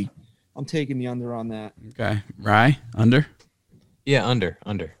 Absolutely. I'm taking the under on that. Okay. Rye, under? Yeah, under.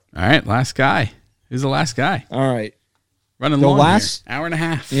 All right, last guy. Who's the last guy? All right. Running The long last- here. Hour and a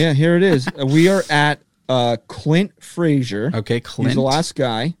half. Yeah, here it is. We are at Clint Frazier. Okay, Clint. He's the last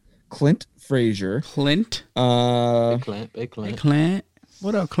guy. Clint Frazier. Clint. Big Clint. Clint.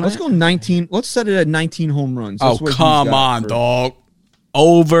 What up, Clint? Let's go 19. Let's set it at 19 home runs. Oh, That's what he's come got on, for- dog.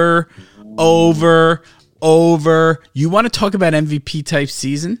 Over. You want to talk about MVP type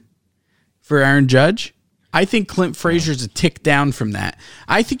season for Aaron Judge? I think Clint Frazier's a tick down from that.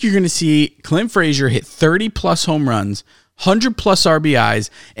 I think you're going to see Clint Frazier hit 30 plus home runs, 100 plus RBIs,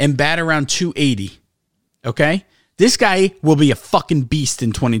 and bat around 280. Okay? This guy will be a fucking beast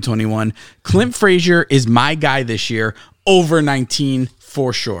in 2021. Clint Frazier is my guy this year, over 19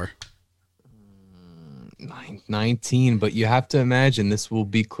 for sure. 19, but you have to imagine this will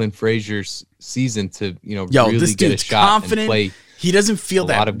be Clint Frazier's season to Yo, really this get a dude's shot confident. and play. He doesn't feel a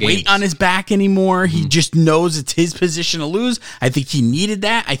that lot of weight games. on his back anymore. He just knows it's his position to lose. I think he needed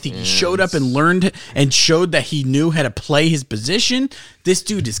that. I think he showed up and learned and showed that he knew how to play his position. This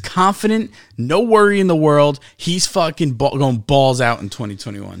dude is confident. No worry in the world. He's fucking going balls out in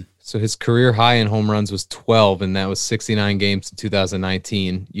 2021. So his career high in home runs was 12, and that was 69 games in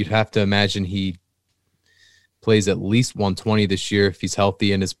 2019. You'd have to imagine he plays at least 120 this year if he's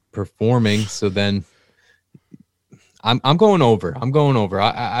healthy and is performing. So then I'm going over.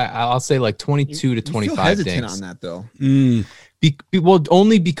 I'll say like 22 to You 25 feel hesitant things. on that, though. Well,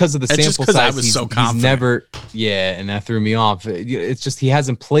 only because of the That's just sample 'cause I size. was He's so confident. never, and that threw me off. It's just he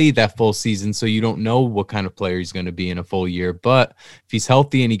hasn't played that full season, so you don't know what kind of player he's going to be in a full year. But if he's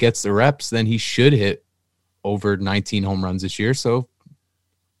healthy and he gets the reps, then he should hit over 19 home runs this year. So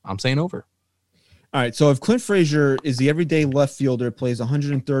I'm saying over. All right, so if Clint Frazier is the everyday left fielder, plays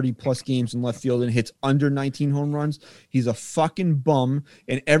 130 plus games in left field and hits under 19 home runs, he's a fucking bum.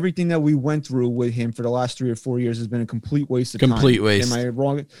 And everything that we went through with him for the last 3 or 4 years has been a complete waste of time. Complete waste. Am I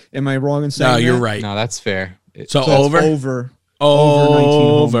wrong? Am I wrong in saying No, you're that? right. No, that's fair. So So over? it's over 19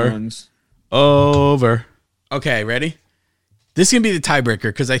 home Over. runs. Over. Okay, ready? This is going to be the tiebreaker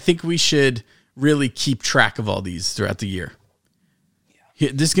because I think we should really keep track of all these throughout the year.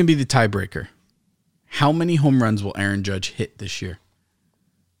 This is going to be the tiebreaker. How many home runs will Aaron Judge hit this year?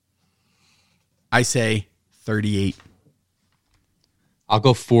 I say 38. I'll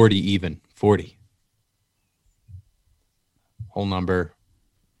go 40 even. 40. Whole number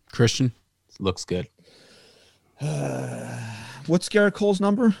Christian? looks good. What's Garrett Cole's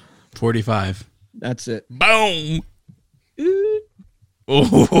number? 45. That's it. Boom.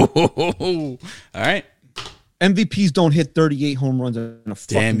 Oh, all right. MVPs don't hit 38 home runs in a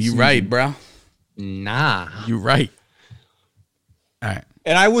fucking Damn, you season. right, bro. Nah. You're right. All right.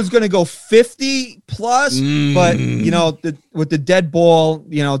 And I was going to go 50 plus, but with the dead ball,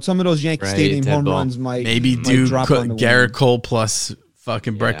 some of those Yankee Stadium home runs might maybe do Garrett Cole plus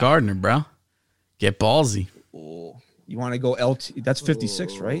fucking Brett Gardner, bro. Get ballsy. Oh, you want to go LT? That's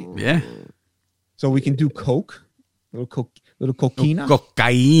 56, right? Yeah. So we can do coke, little cocaina.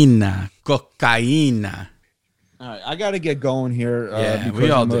 Cocaina. All right, I got to get going here. Yeah, because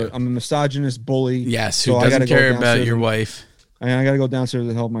we all do. I'm a misogynist bully. Yes, who doesn't care about your wife? I got to go downstairs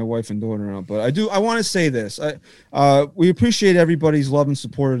to help my wife and daughter out. But I want to say this. We appreciate everybody's love and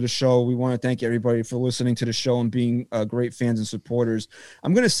support of the show. We want to thank everybody for listening to the show and being great fans and supporters.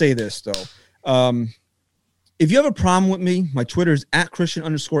 I'm going to say this, though. If you have a problem with me, my Twitter is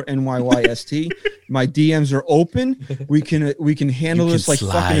 @Christian_NYYST. My DMs are open. We can handle this like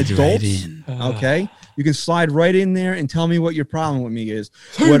fucking adults. Right okay? You can slide right in there and tell me what your problem with me is.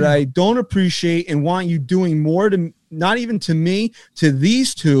 What I don't appreciate and want you doing more to, not even to me, to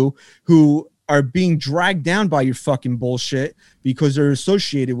these two who are being dragged down by your fucking bullshit because they're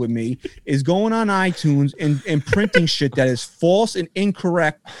associated with me, is going on iTunes and printing shit that is false and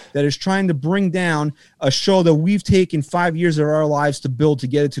incorrect, that is trying to bring down a show that we've taken 5 years of our lives to build to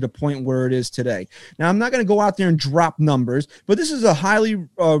get it to the point where it is today. Now, I'm not going to go out there and drop numbers, but this is a highly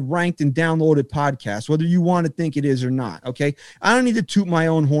ranked and downloaded podcast, whether you want to think it is or not, okay? I don't need to toot my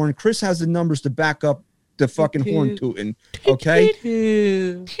own horn. Chris has the numbers to back up the fucking horn tooting, okay?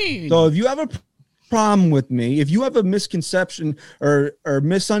 So if you have a problem with me, if you have a misconception or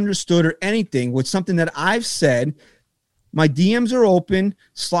misunderstood or anything with something that I've said, my DMs are open.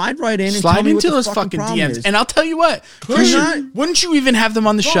 Slide right in and slide tell me into what those the fucking DMs. is. And I'll tell you what, Christian, wouldn't you even have them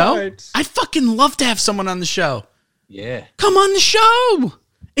on the show? I fucking love to have someone on the show. Yeah. Come on the show.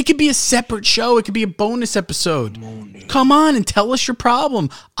 It could be a separate show. It could be a bonus episode. Come on and tell us your problem.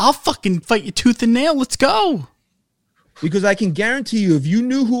 I'll fucking fight you tooth and nail. Let's go. Because I can guarantee you, if you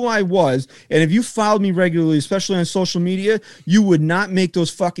knew who I was, and if you followed me regularly, especially on social media, you would not make those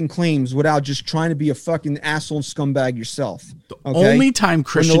fucking claims without just trying to be a fucking asshole and scumbag yourself. The only time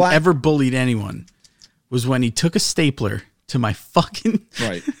Christian ever bullied anyone was when he took a stapler to my fucking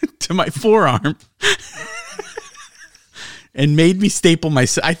to my forearm and made me staple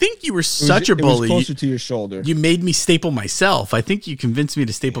myself. I think you were such a bully. It was closer to your shoulder. You made me staple myself. I think you convinced me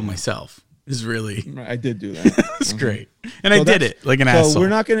to staple myself. Is really I did do that. It's great, and I did it like an asshole.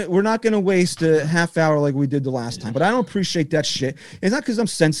 We're not gonna waste a half hour like we did the last time. But I don't appreciate that shit. It's not because I'm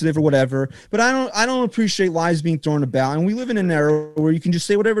sensitive or whatever. But I don't appreciate lies being thrown about. And we live in an era where you can just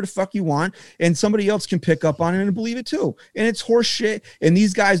say whatever the fuck you want, and somebody else can pick up on it and believe it too. And it's horse shit. And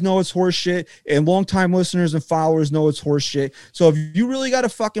these guys know it's horse shit. And longtime listeners and followers know it's horse shit. So if you really got a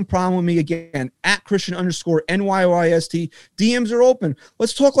fucking problem with me, again, @Christian_NYYST, DMs are open.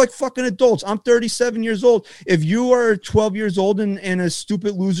 Let's talk like fucking adults. I'm 37 years old. If you are 12 years old and a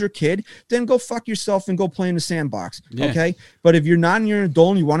stupid loser kid, then go fuck yourself and go play in the sandbox. Yeah. Okay. But if you're not and you're an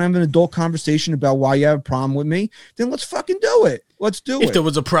adult and you want to have an adult conversation about why you have a problem with me, then let's fucking do it. Let's do it. If there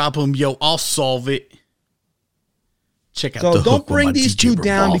was a problem, I'll solve it. Check out the hook. So don't bring on these DJ two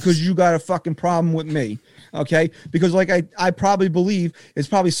down Revolve. because you got a fucking problem with me. Okay. Because like I probably believe it's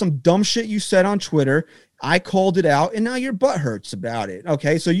probably some dumb shit you said on Twitter. I called it out, and now your butt hurts about it.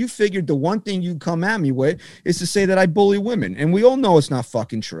 Okay, so you figured the one thing you come at me with is to say that I bully women, and we all know it's not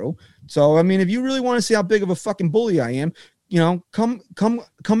fucking true. So, I mean, if you really want to see how big of a fucking bully I am, come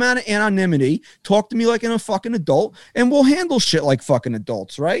out of anonymity, talk to me like a fucking adult, and we'll handle shit like fucking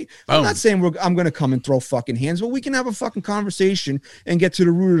adults, right? I'm not saying I'm going to come and throw fucking hands, but we can have a fucking conversation and get to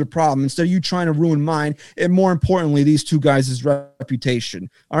the root of the problem instead of you trying to ruin mine, and more importantly, these two guys' reputation.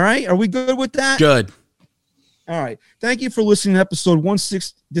 All right, are we good with that? Good. All right. Thank you for listening to episode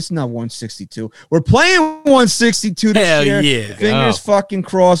 160. This is not 162. We're playing 162 this Hell year. yeah. Fingers fucking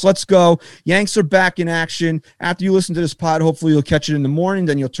crossed. Let's go. Yanks are back in action. After you listen to this pod, hopefully you'll catch it in the morning.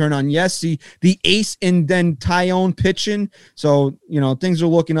 Then you'll turn on Yessie, the ace, and then Tyone pitching. So, things are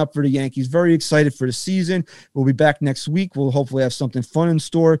looking up for the Yankees. Very excited for the season. We'll be back next week. We'll hopefully have something fun in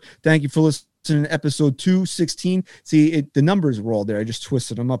store. Thank you for listening. In episode 216. See, the numbers were all there. I just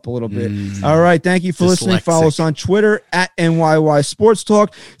twisted them up a little bit. All right. Thank you for listening. Follow us on Twitter @NYY Sports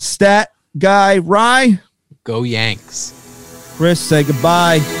Talk. Stat Guy Rye. Go Yanks. Chris, say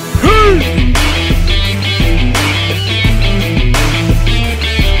goodbye.